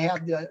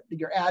have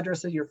your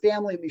address of your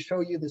family, let me show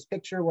you this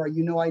picture where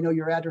I know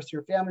your address,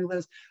 your family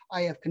lives.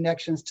 I have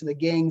connections to the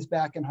gangs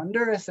back in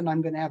Honduras, and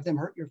I'm gonna have them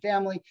hurt your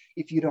family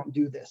if you don't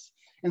do this.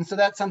 And so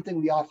that's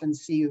something we often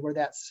see where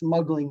that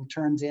smuggling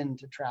turns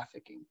into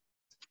trafficking.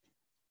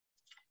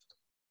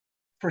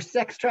 For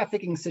sex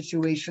trafficking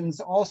situations,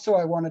 also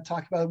I want to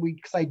talk about,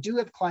 because I do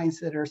have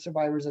clients that are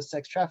survivors of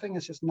sex trafficking.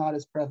 It's just not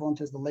as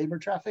prevalent as the labor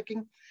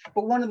trafficking.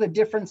 But one of the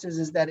differences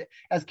is that,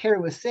 as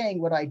Carrie was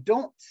saying, what I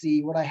don't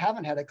see, what I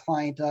haven't had a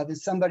client of,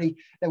 is somebody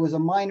that was a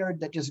minor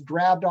that just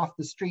grabbed off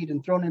the street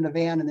and thrown in a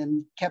van and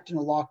then kept in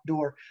a locked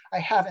door. I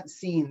haven't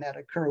seen that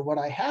occur. What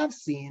I have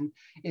seen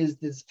is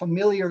this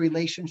familiar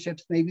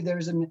relationships. Maybe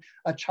there's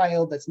a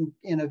child that's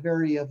in a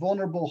very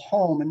vulnerable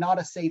home and not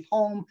a safe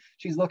home.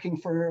 She's looking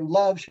for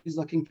love. She's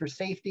looking for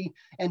safety,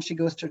 and she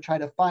goes to try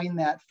to find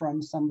that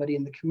from somebody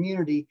in the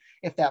community.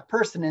 If that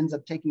person ends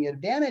up taking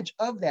advantage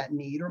of that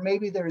need, or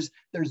maybe there's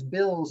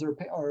bills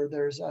or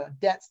there's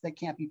debts that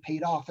can't be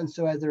paid off, and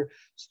so as they're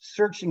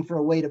searching for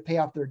a way to pay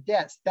off their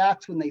debts,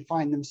 that's when they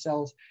find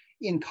themselves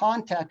in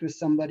contact with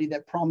somebody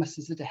that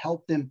promises to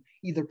help them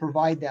either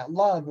provide that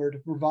love or to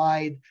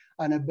provide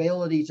an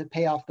ability to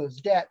pay off those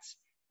debts.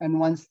 And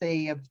once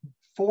they have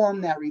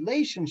form that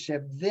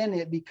relationship, then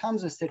it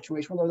becomes a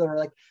situation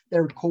where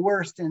they're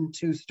coerced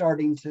into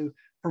starting to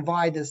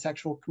provide the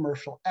sexual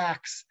commercial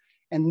acts,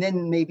 and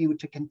then maybe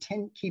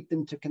to keep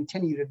them to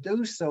continue to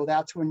do so.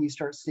 That's when you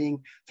start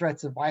seeing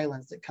threats of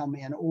violence that come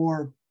in,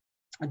 or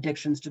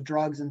addictions to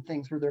drugs and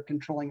things where they're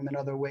controlling them in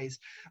other ways.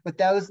 But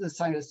those are the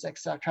kind of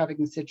sex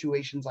trafficking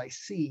situations I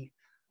see.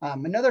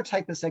 Another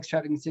type of sex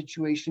trafficking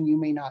situation you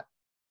may not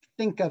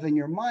think of in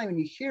your mind when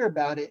you hear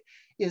about it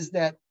is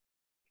that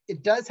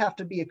it does have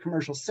to be a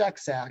commercial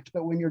sex act,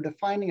 but when you're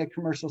defining a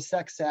commercial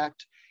sex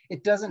act,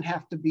 it doesn't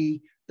have to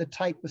be the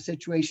type of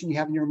situation you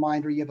have in your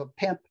mind where you have a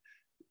pimp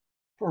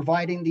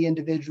providing the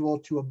individual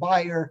to a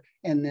buyer,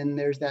 and then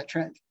there's that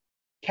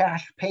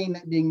cash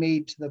payment being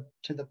made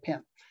to the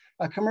pimp.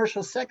 A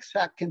commercial sex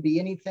act can be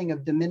anything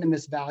of de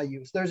minimis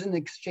values. There's an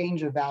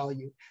exchange of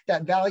value.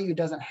 That value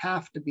doesn't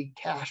have to be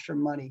cash or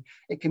money.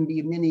 It can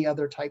be many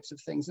other types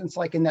of things. And it's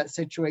like in that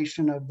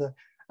situation of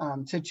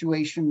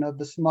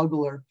the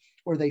smuggler,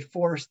 where they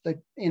force the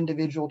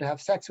individual to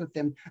have sex with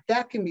them.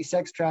 That can be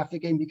sex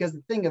trafficking, because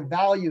the thing of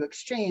value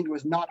exchange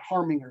was not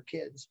harming her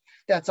kids.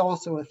 That's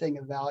also a thing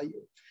of value.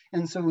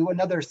 And so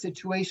another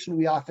situation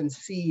we often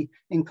see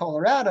in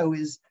Colorado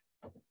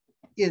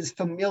is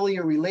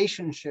familiar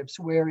relationships,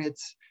 where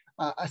it's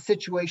a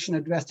situation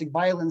of domestic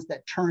violence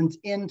that turns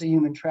into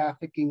human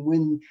trafficking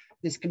when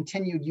this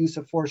continued use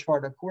of force,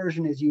 fraud, or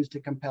coercion is used to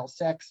compel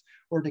sex,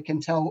 or to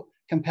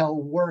compel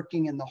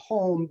working in the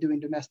home, doing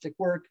domestic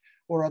work,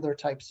 or other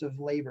types of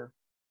labor,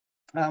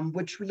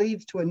 which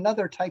leads to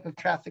another type of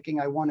trafficking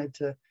I wanted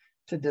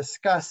to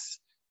discuss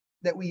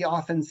that we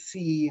often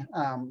see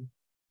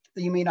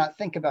that you may not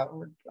think about.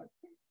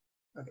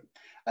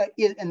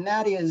 Okay. And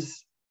that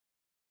is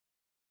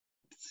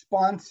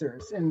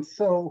sponsors. And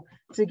so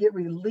to get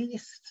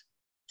released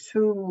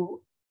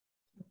so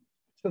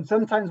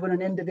sometimes when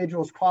an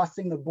individual is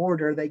crossing the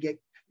border, they get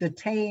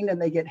detained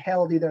and they get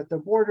held either at the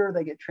border,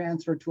 they get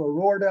transferred to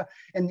Aurora,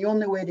 and the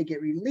only way to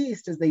get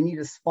released is they need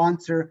a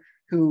sponsor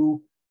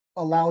who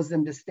allows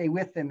them to stay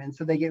with them, and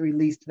so they get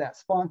released to that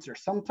sponsor.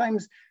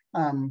 Sometimes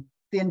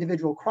the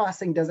individual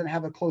crossing doesn't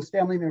have a close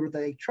family member that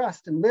they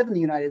trust and live in the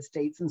United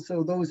States, and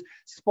so those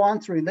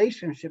sponsor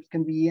relationships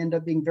can end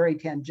up being very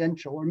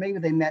tangential, or maybe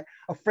they met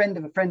a friend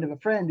of a friend of a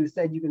friend who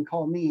said, you can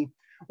call me.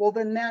 Well,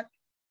 then that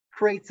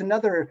creates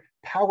another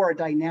power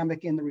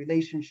dynamic in the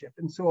relationship.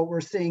 And so what we're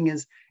seeing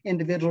is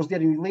individuals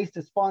getting released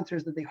to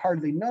sponsors that they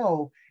hardly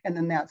know, and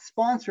then that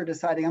sponsor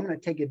deciding, I'm going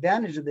to take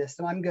advantage of this,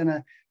 and I'm going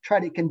to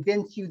try to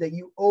convince you that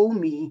you owe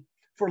me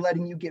for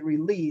letting you get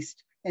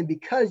released, And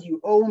because you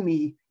owe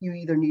me, you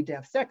either need to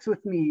have sex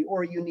with me,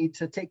 or you need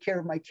to take care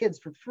of my kids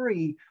for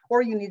free,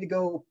 or you need to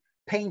go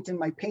paint in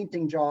my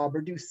painting job,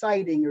 or do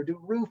siding, or do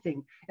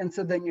roofing. And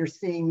so then you're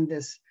seeing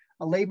this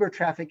labor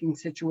trafficking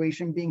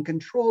situation being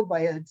controlled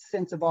by a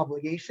sense of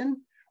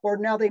obligation. Or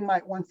now they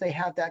might, once they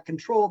have that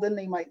control, then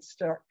they might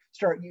start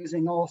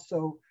using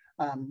also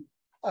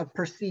a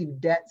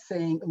perceived debt,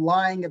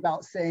 lying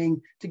about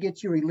saying, to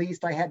get you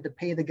released, I had to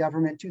pay the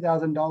government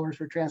 $2,000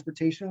 for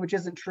transportation, which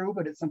isn't true,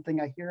 but it's something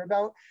I hear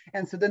about.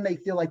 And so then they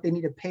feel like they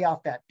need to pay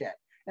off that debt.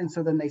 And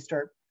so then they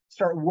start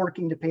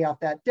working to pay off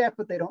that debt,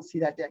 but they don't see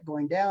that debt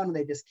going down, and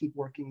they just keep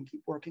working and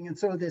keep working. And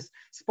so this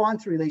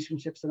sponsor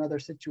relationships, another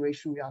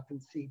situation we often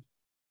see.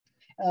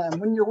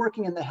 When you're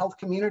working in the health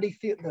community,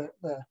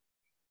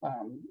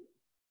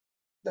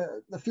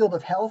 the field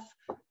of health,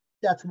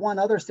 that's one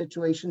other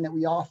situation that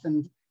we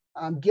often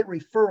get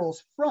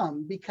referrals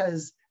from,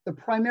 because the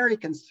primary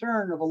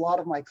concern of a lot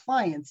of my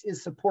clients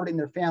is supporting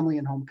their family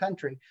and home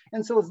country.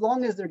 And so as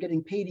long as they're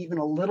getting paid even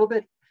a little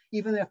bit,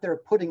 even if they're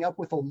putting up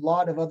with a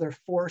lot of other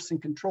force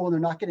and control and they're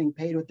not getting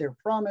paid what they're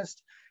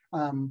promised,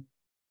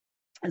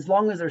 as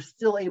long as they're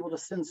still able to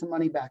send some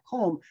money back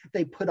home,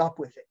 they put up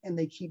with it, and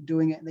they keep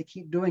doing it, and they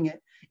keep doing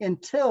it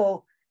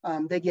until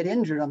they get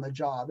injured on the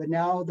job. And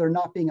now they're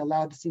not being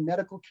allowed to see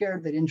medical care.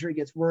 That injury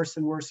gets worse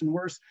and worse and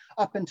worse,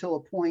 up until a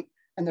point,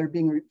 and they're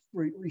being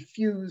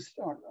refused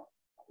or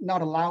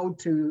not allowed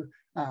to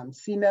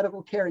see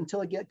medical care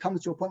until it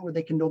comes to a point where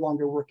they can no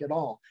longer work at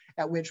all,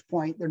 at which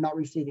point they're not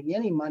receiving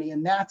any money.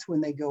 And that's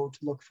when they go to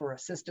look for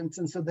assistance.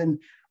 And so then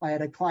I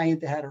had a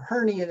client that had a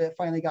hernia that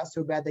finally got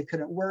so bad they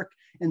couldn't work.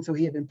 And so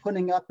he had been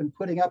putting up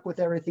with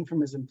everything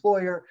from his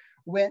employer,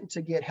 went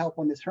to get help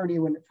on this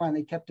hernia when it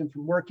finally kept him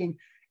from working.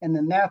 And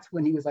then that's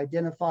when he was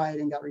identified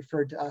and got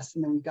referred to us.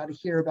 And then we got to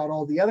hear about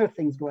all the other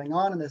things going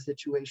on in the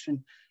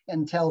situation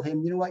and tell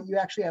him, you know what, you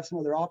actually have some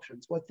other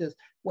options. What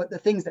the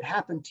things that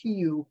happen to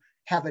you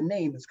have a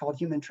name. It's called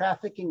human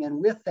trafficking.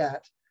 And with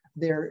that,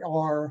 there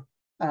are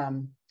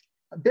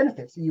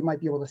benefits that you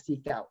might be able to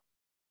seek out.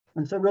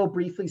 And so real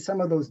briefly,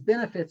 some of those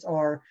benefits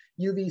are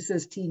U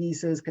visas, T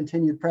visas,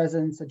 continued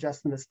presence,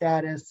 adjustment of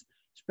status,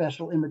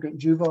 special immigrant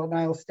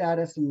juvenile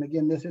status. And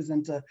again, this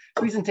isn't a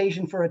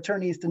presentation for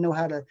attorneys to know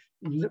how to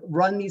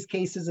run these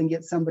cases and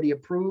get somebody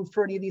approved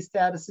for any of these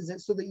statuses.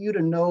 It's so that you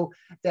to know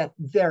that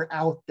they're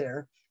out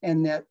there,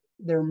 and that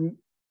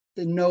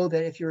they know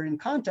that if you're in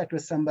contact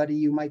with somebody,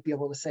 you might be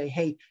able to say,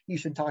 hey, you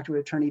should talk to an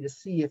attorney to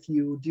see if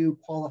you do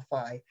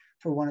qualify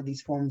for one of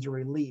these forms of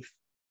relief.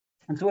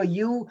 And so a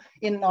U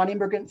in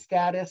non-immigrant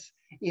status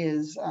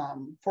is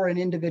for an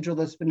individual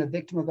that's been a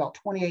victim of about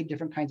 28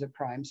 different kinds of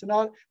crimes. So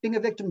not being a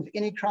victim of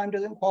any crime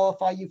doesn't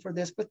qualify you for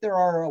this, but there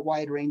are a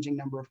wide-ranging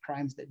number of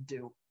crimes that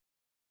do.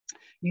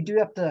 You do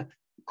have to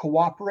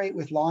cooperate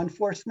with law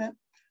enforcement,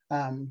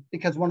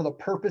 because one of the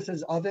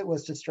purposes of it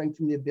was to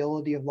strengthen the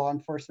ability of law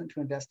enforcement to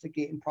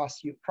investigate and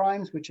prosecute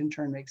crimes, which in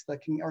turn makes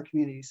our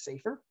communities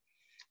safer,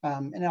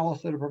 and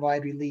also to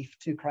provide relief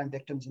to crime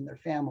victims and their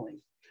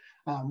families.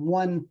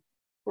 One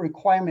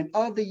requirement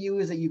of the U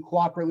is that you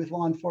cooperate with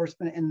law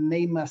enforcement, and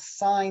they must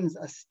sign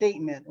a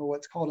statement, or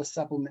what's called a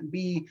supplement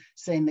B,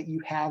 saying that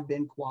you have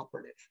been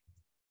cooperative.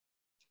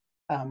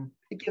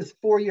 It gives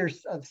 4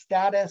 years of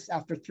status.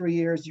 After 3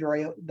 years,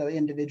 the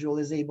individual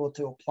is able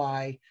to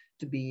apply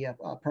to be a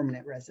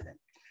permanent resident.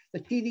 The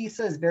T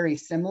visa is very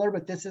similar,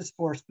 but this is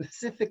for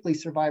specifically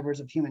survivors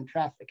of human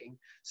trafficking.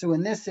 So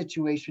in this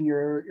situation,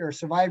 you're a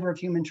survivor of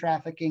human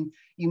trafficking,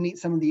 you meet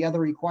some of the other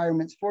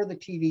requirements for the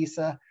T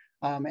visa,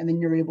 and then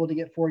you're able to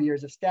get 4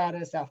 years of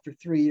status. After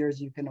 3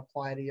 years, you can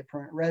apply to be a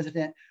permanent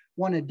resident.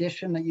 One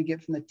addition that you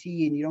get from the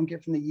T and you don't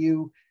get from the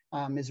U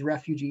is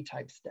refugee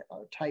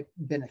type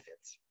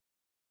benefits.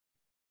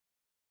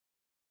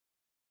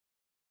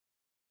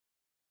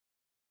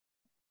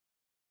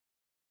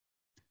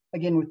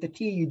 Again, with the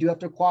T, you do have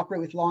to cooperate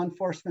with law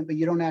enforcement, but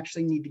you don't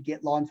actually need to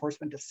get law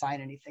enforcement to sign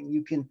anything.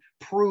 You can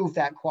prove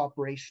that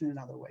cooperation in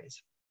other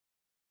ways.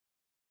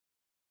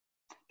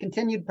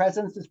 Continued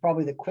presence is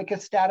probably the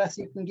quickest status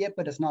you can get,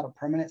 but it's not a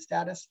permanent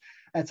status.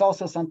 And it's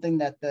also something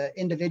that the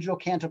individual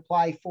can't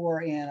apply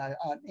for, and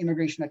an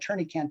immigration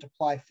attorney can't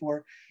apply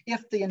for.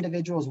 If the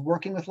individual is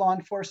working with law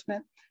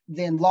enforcement,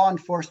 then law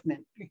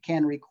enforcement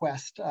can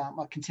request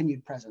a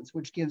continued presence,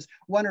 which gives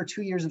 1 or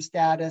 2 years of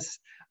status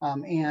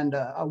and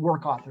a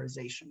work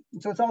authorization.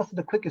 And so it's also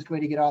the quickest way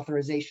to get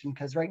authorization,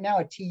 because right now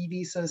a T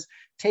visa is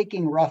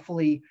taking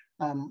roughly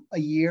a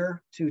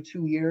year to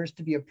 2 years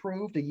to be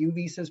approved. A U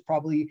visa is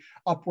probably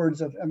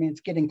upwards of,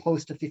 it's getting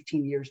close to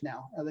 15 years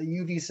now. The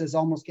U visa is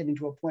almost getting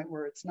to a point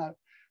where it's not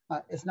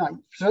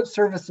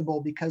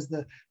serviceable because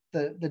the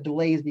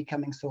delay is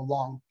becoming so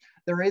long.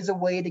 There is a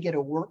way to get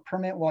a work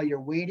permit while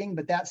you're waiting,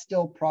 but that's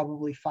still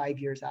probably 5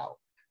 years out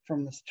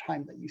from this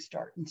time that you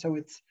start. And so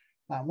it's,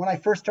 when I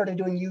first started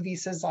doing U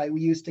visas, I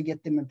used to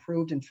get them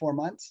approved in 4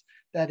 months.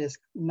 That is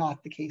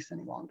not the case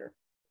any longer.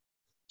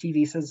 T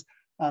visas,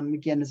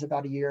 again, is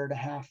about 1.5 years,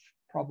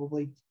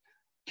 probably.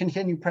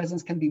 Continued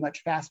presence can be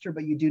much faster,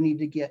 but you do need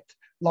to get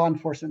law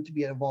enforcement to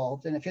be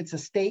involved. And if it's a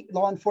state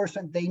law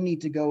enforcement, they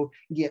need to go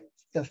get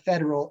the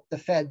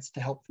feds to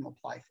help them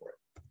apply for it.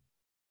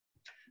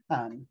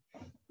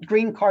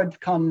 Green cards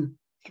come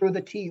through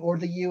the T or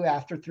the U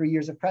after 3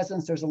 years of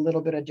presence. There's a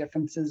little bit of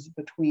differences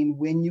between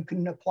when you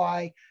can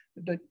apply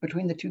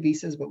between the two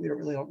visas, but we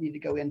don't need to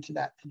go into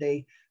that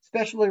today.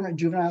 Special immigrant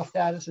juvenile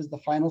status is the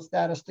final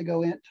status to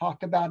go in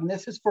talk about, and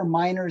this is for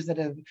minors that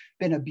have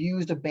been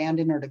abused,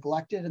 abandoned, or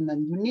neglected. And the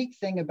unique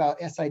thing about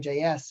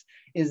SIJS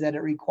is that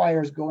it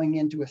requires going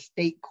into a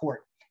state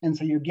court, and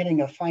so you're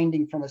getting a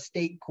finding from a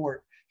state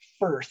court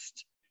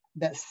first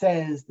that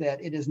says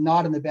that it is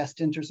not in the best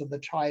interest of the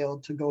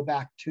child to go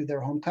back to their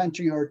home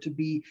country or to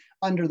be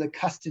under the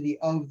custody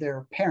of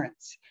their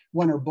parents,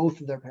 one or both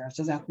of their parents.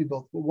 Doesn't have to be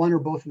both, but one or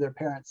both of their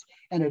parents.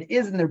 And it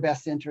is in their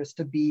best interest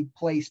to be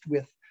placed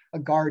with a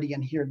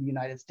guardian here in the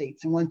United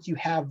States. And once you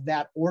have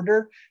that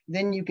order,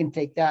 then you can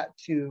take that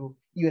to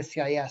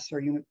USCIS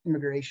or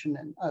immigration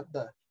and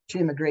to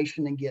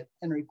immigration and get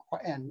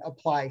and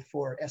apply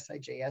for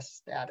SIJS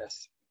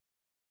status.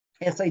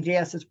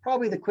 SIJS is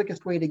probably the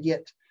quickest way to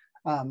get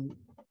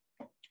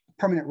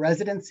permanent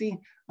residency,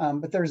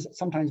 but there's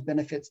sometimes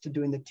benefits to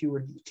doing the T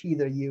or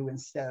the U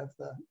instead of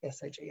the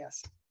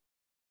SIJS.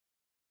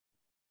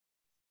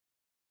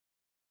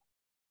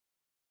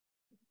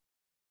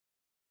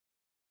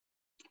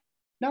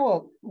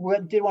 Now, we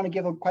did want to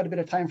give quite a bit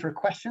of time for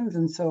questions,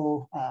 and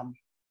so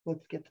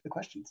let's get to the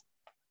questions.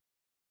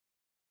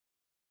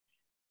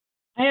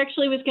 I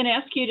actually was going to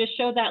ask you to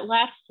show that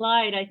last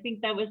slide. I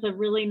think that was a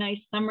really nice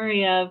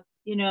summary of,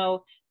 you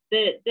know,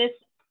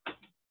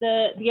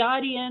 the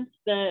audience,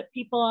 the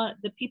people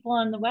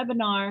on the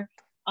webinar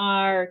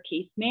are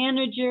case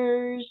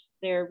managers,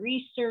 they're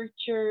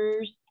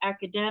researchers,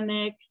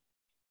 academics.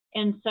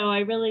 And so I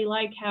really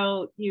like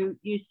how you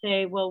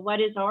say, well,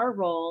 what is our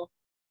role?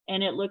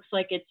 And it looks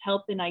like it's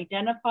help in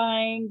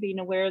identifying, being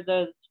aware of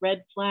those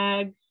red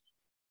flags,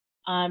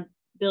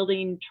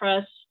 building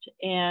trust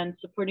and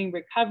supporting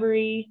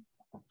recovery.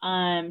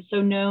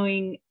 So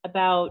knowing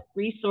about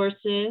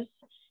resources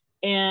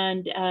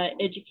and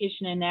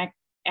education and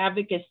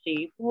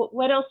advocacy.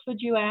 What else would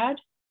you add?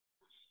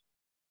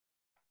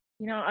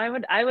 You know, I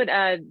would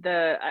add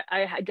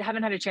I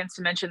haven't had a chance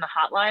to mention the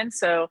hotline.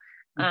 So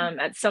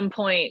at some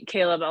point,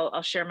 Caleb,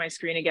 I'll share my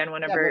screen again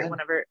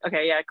whenever.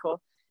 Okay, yeah,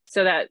 cool.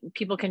 So that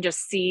people can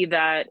just see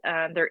that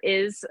there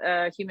is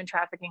a human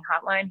trafficking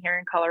hotline here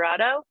in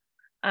Colorado.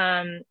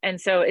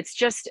 And so it's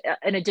just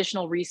an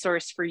additional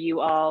resource for you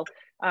all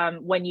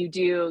when you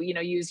do, you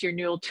know, use your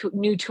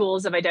new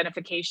tools of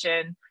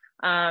identification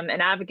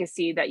and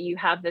advocacy, that you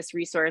have this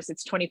resource.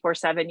 It's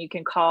 24/7. You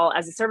can call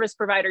as a service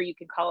provider, you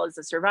can call as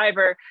a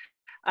survivor,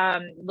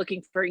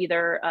 looking for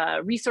either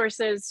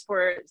resources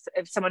for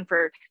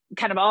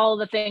kind of all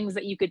the things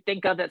that you could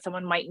think of that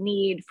someone might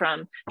need,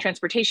 from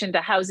transportation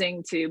to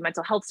housing to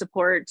mental health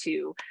support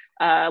to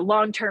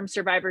long-term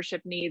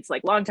survivorship needs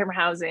like long-term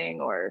housing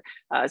or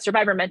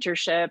survivor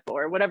mentorship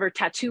or whatever,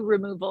 tattoo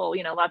removal,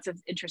 you know, lots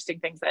of interesting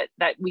things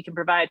that we can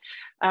provide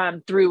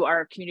through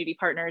our community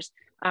partners.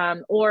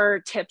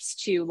 Or tips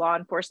to law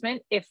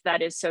enforcement if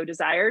that is so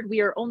desired.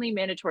 We are only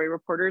mandatory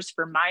reporters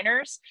for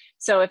minors.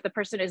 So if the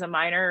person is a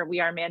minor,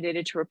 we are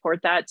mandated to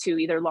report that to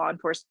either law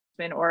enforcement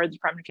or the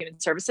Department of Human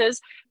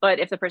Services. But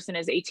if the person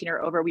is 18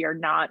 or over, we are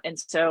not. And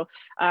so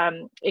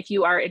if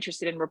you are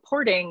interested in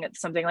reporting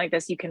something like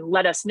this, you can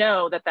let us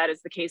know that that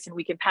is the case, and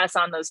we can pass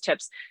on those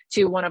tips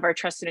to one of our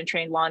trusted and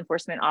trained law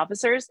enforcement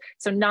officers.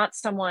 So not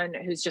someone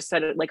who's just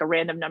said like a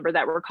random number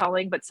that we're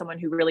calling, but someone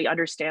who really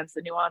understands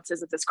the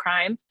nuances of this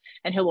crime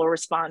and who will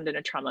respond in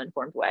a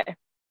trauma-informed way.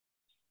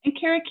 And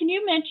Kara, can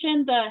you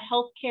mention the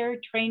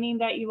healthcare training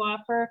that you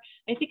offer?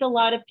 I think a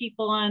lot of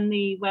people on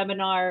the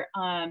webinar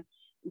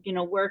you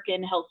know, work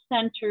in health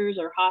centers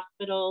or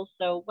hospitals.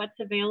 So what's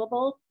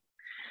available?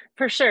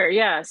 For sure,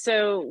 yeah.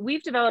 So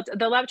we've developed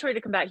the Laboratory to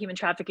Combat Human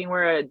Trafficking.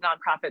 We're a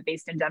nonprofit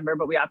based in Denver,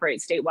 but we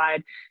operate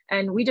statewide.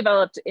 And we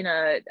developed in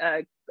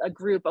a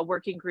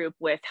working group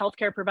with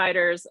healthcare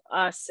providers,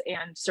 us,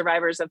 and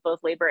survivors of both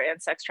labor and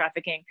sex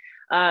trafficking,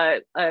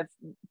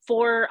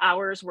 4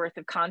 hours worth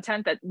of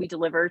content that we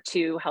deliver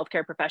to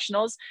healthcare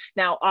professionals.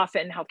 Now,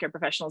 often healthcare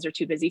professionals are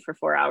too busy for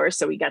 4 hours,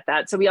 so we get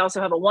that. So we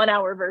also have a 1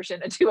 hour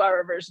version, a 2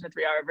 hour version, a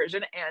 3 hour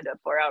version, and a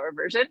 4 hour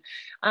version.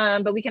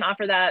 But we can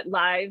offer that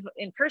live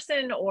in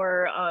person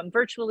or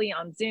virtually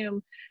on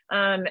Zoom.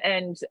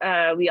 And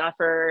we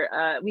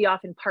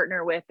often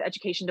partner with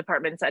education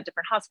departments at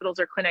different hospitals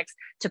or clinics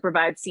to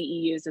provide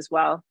CEUs as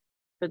well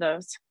for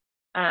those.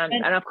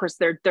 And of course,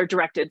 they're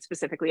directed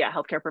specifically at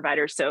healthcare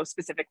providers, so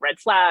specific red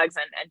flags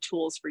and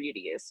tools for you to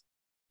use.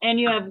 And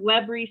you have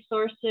web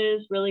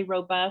resources, really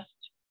robust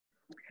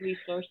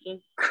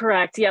resources.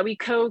 Correct. Yeah, we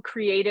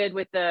co-created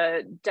with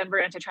the Denver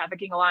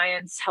Anti-Trafficking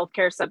Alliance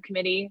Healthcare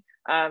Subcommittee.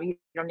 You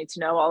don't need to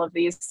know all of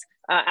these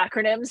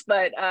acronyms,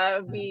 but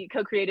we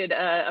co-created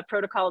a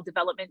protocol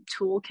development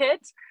toolkit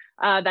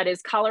that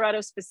is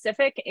Colorado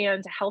specific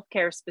and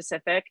healthcare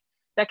specific,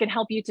 that can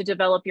help you to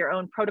develop your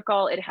own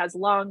protocol. It has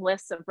long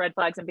lists of red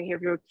flags and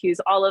behavioral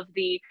cues, all of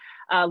the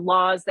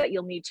laws that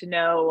you'll need to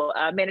know,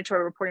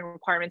 mandatory reporting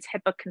requirements,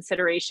 HIPAA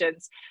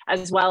considerations,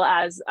 as well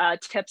as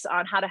tips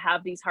on how to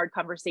have these hard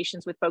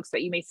conversations with folks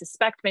that you may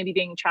suspect may be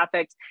being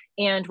trafficked,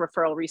 and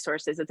referral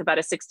resources. It's about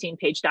a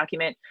 16-page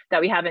document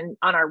that we have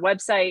on our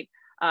website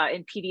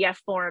in PDF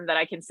form that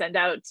I can send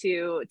out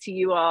to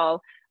you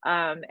all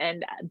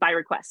and by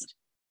request.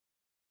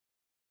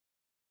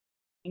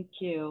 Thank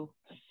you.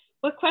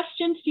 What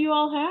questions do you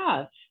all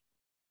have?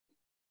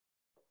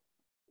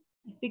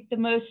 I think the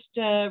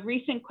most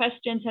recent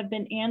questions have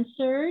been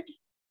answered.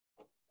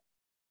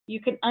 You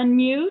can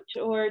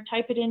unmute or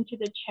type it into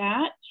the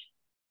chat.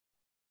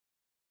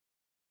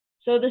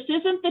 So this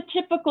isn't the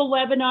typical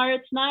webinar.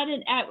 It's not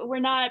we're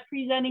not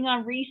presenting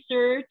on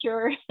research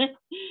or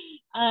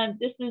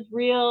this is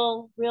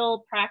real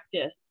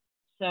practice.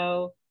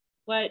 So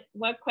what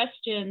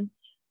questions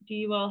do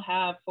you all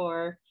have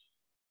for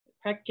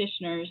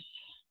practitioners?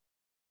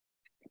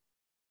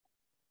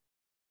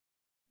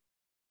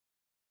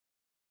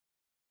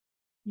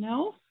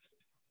 No?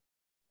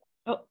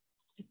 Oh,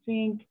 I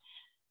think.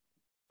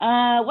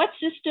 What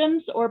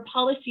systems or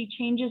policy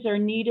changes are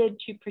needed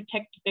to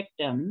protect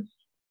victims?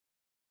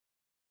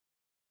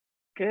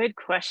 Good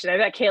question. I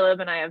bet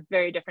Caleb and I have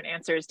very different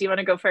answers. Do you want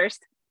to go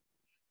first?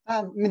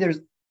 I mean, there's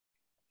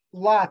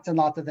lots and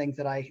lots of things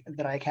that I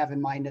have in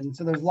mind, and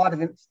so there's a lot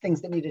of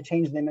things that need to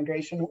change in the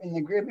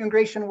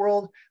immigration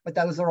world, but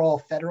those are all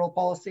federal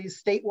policies.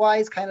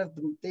 State-wise, kind of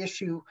the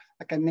issue,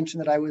 like I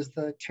mentioned, that I was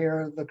the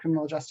chair of the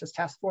Criminal Justice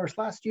Task Force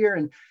last year,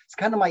 and it's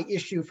kind of my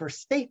issue for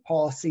state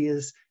policy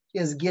is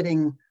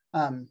getting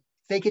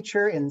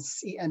vacature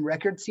and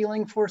record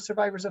sealing for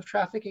survivors of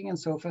trafficking. And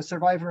so if a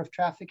survivor of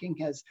trafficking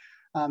has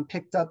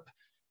picked up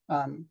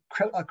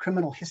a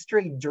criminal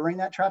history during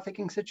that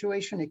trafficking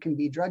situation, it can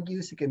be drug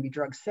use, it can be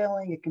drug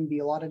selling, it can be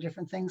a lot of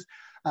different things.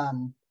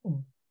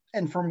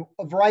 And for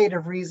a variety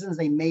of reasons,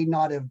 they may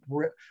not have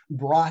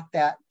brought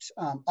that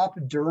up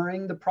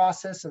during the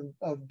process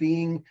of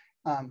being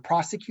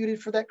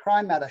prosecuted for that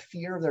crime out of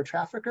fear of their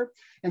trafficker.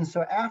 And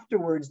so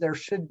afterwards, there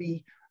should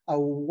be a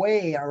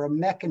way or a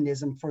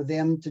mechanism for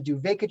them to do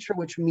vacature,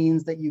 which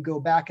means that you go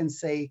back and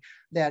say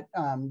that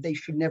they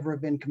should never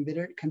have been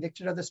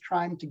convicted of this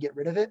crime to get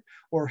rid of it,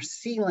 or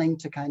sealing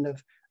to kind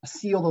of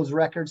seal those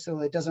records so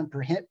it doesn't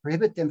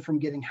prohibit them from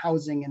getting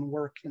housing and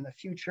work in the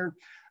future.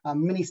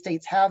 Many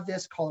states have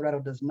this, Colorado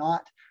does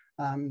not.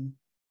 And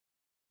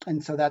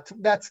so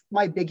that's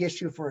my big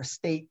issue for a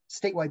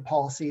statewide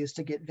policy, is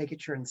to get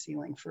vacature and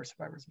sealing for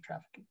survivors of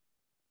trafficking.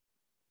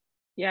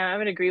 Yeah, I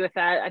would agree with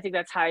that. I think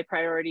that's high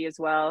priority as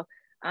well.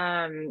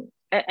 I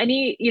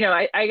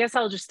guess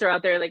I'll just throw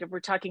out there, like if we're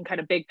talking kind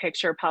of big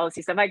picture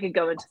policy stuff, I could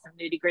go into some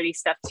nitty gritty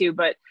stuff too,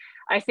 but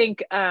I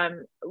think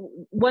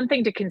one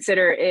thing to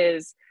consider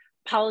is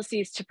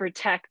policies to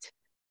protect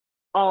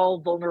all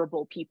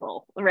vulnerable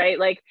people, right?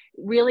 Like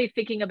really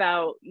thinking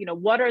about,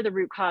 what are the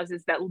root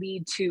causes that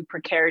lead to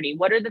precarity?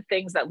 What are the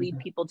things that lead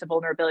people to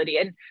vulnerability?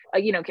 And,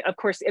 of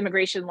course,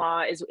 immigration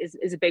law is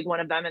a big one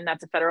of them. And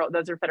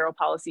those are federal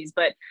policies,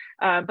 but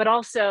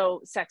also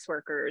sex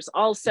workers,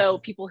 also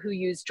people who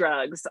use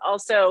drugs,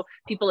 also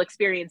people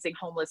experiencing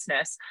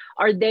homelessness.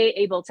 Are they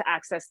able to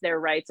access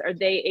their rights? Are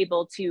they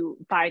able to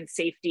find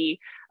safety?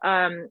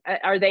 Are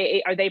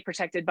they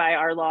protected by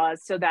our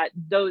laws so that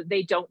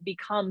they don't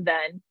become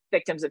then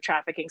victims of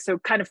trafficking? So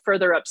kind of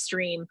further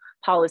upstream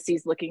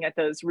policies looking at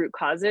those root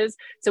causes.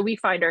 So we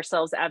find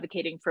ourselves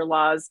advocating for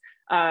laws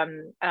for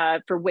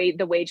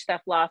the wage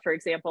theft law, for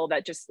example,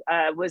 that just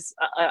was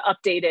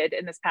updated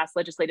in this past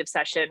legislative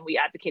session. We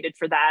advocated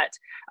for that,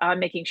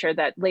 making sure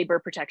that labor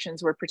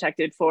protections were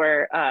protected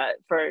for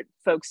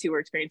folks who were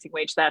experiencing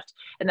wage theft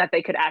and that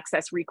they could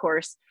access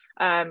recourse.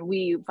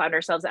 We found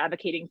ourselves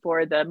advocating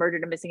for the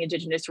Murdered and Missing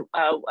Indigenous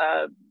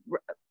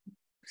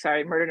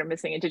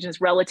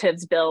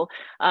Relatives bill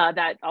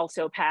that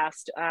also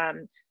passed,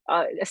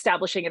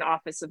 establishing an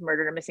Office of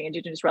Murdered and Missing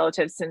Indigenous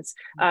Relatives, since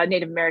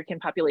Native American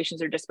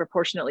populations are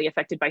disproportionately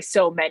affected by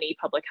so many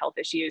public health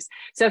issues.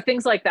 So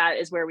things like that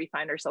is where we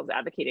find ourselves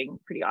advocating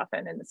pretty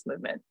often in this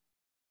movement.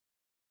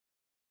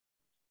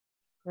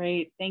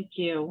 Great, thank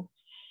you.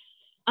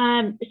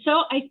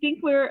 So I think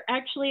we're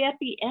actually at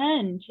the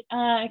end.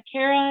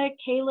 Kara,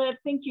 Caleb,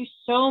 thank you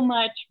so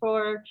much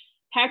for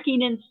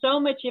packing in so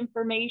much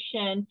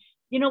information.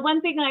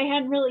 One thing I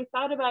hadn't really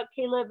thought about,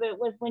 Caleb, it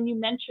was when you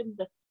mentioned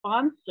the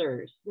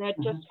sponsors. That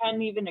just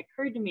hadn't even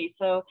occurred to me.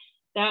 So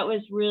that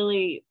was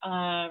really,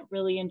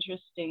 really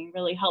interesting,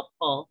 really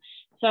helpful.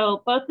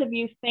 So both of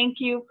you, thank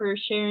you for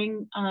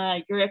sharing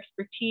your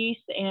expertise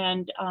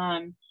and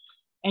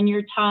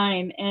your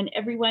time. And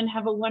everyone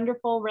have a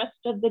wonderful rest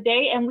of the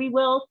day. And we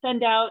will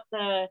send out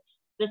the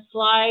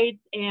slides,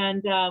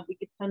 and we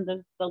could send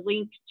the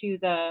link to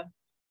the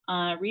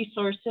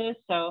resources.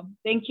 So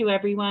thank you,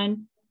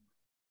 everyone.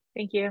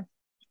 Thank you.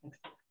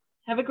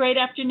 Have a great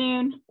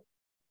afternoon.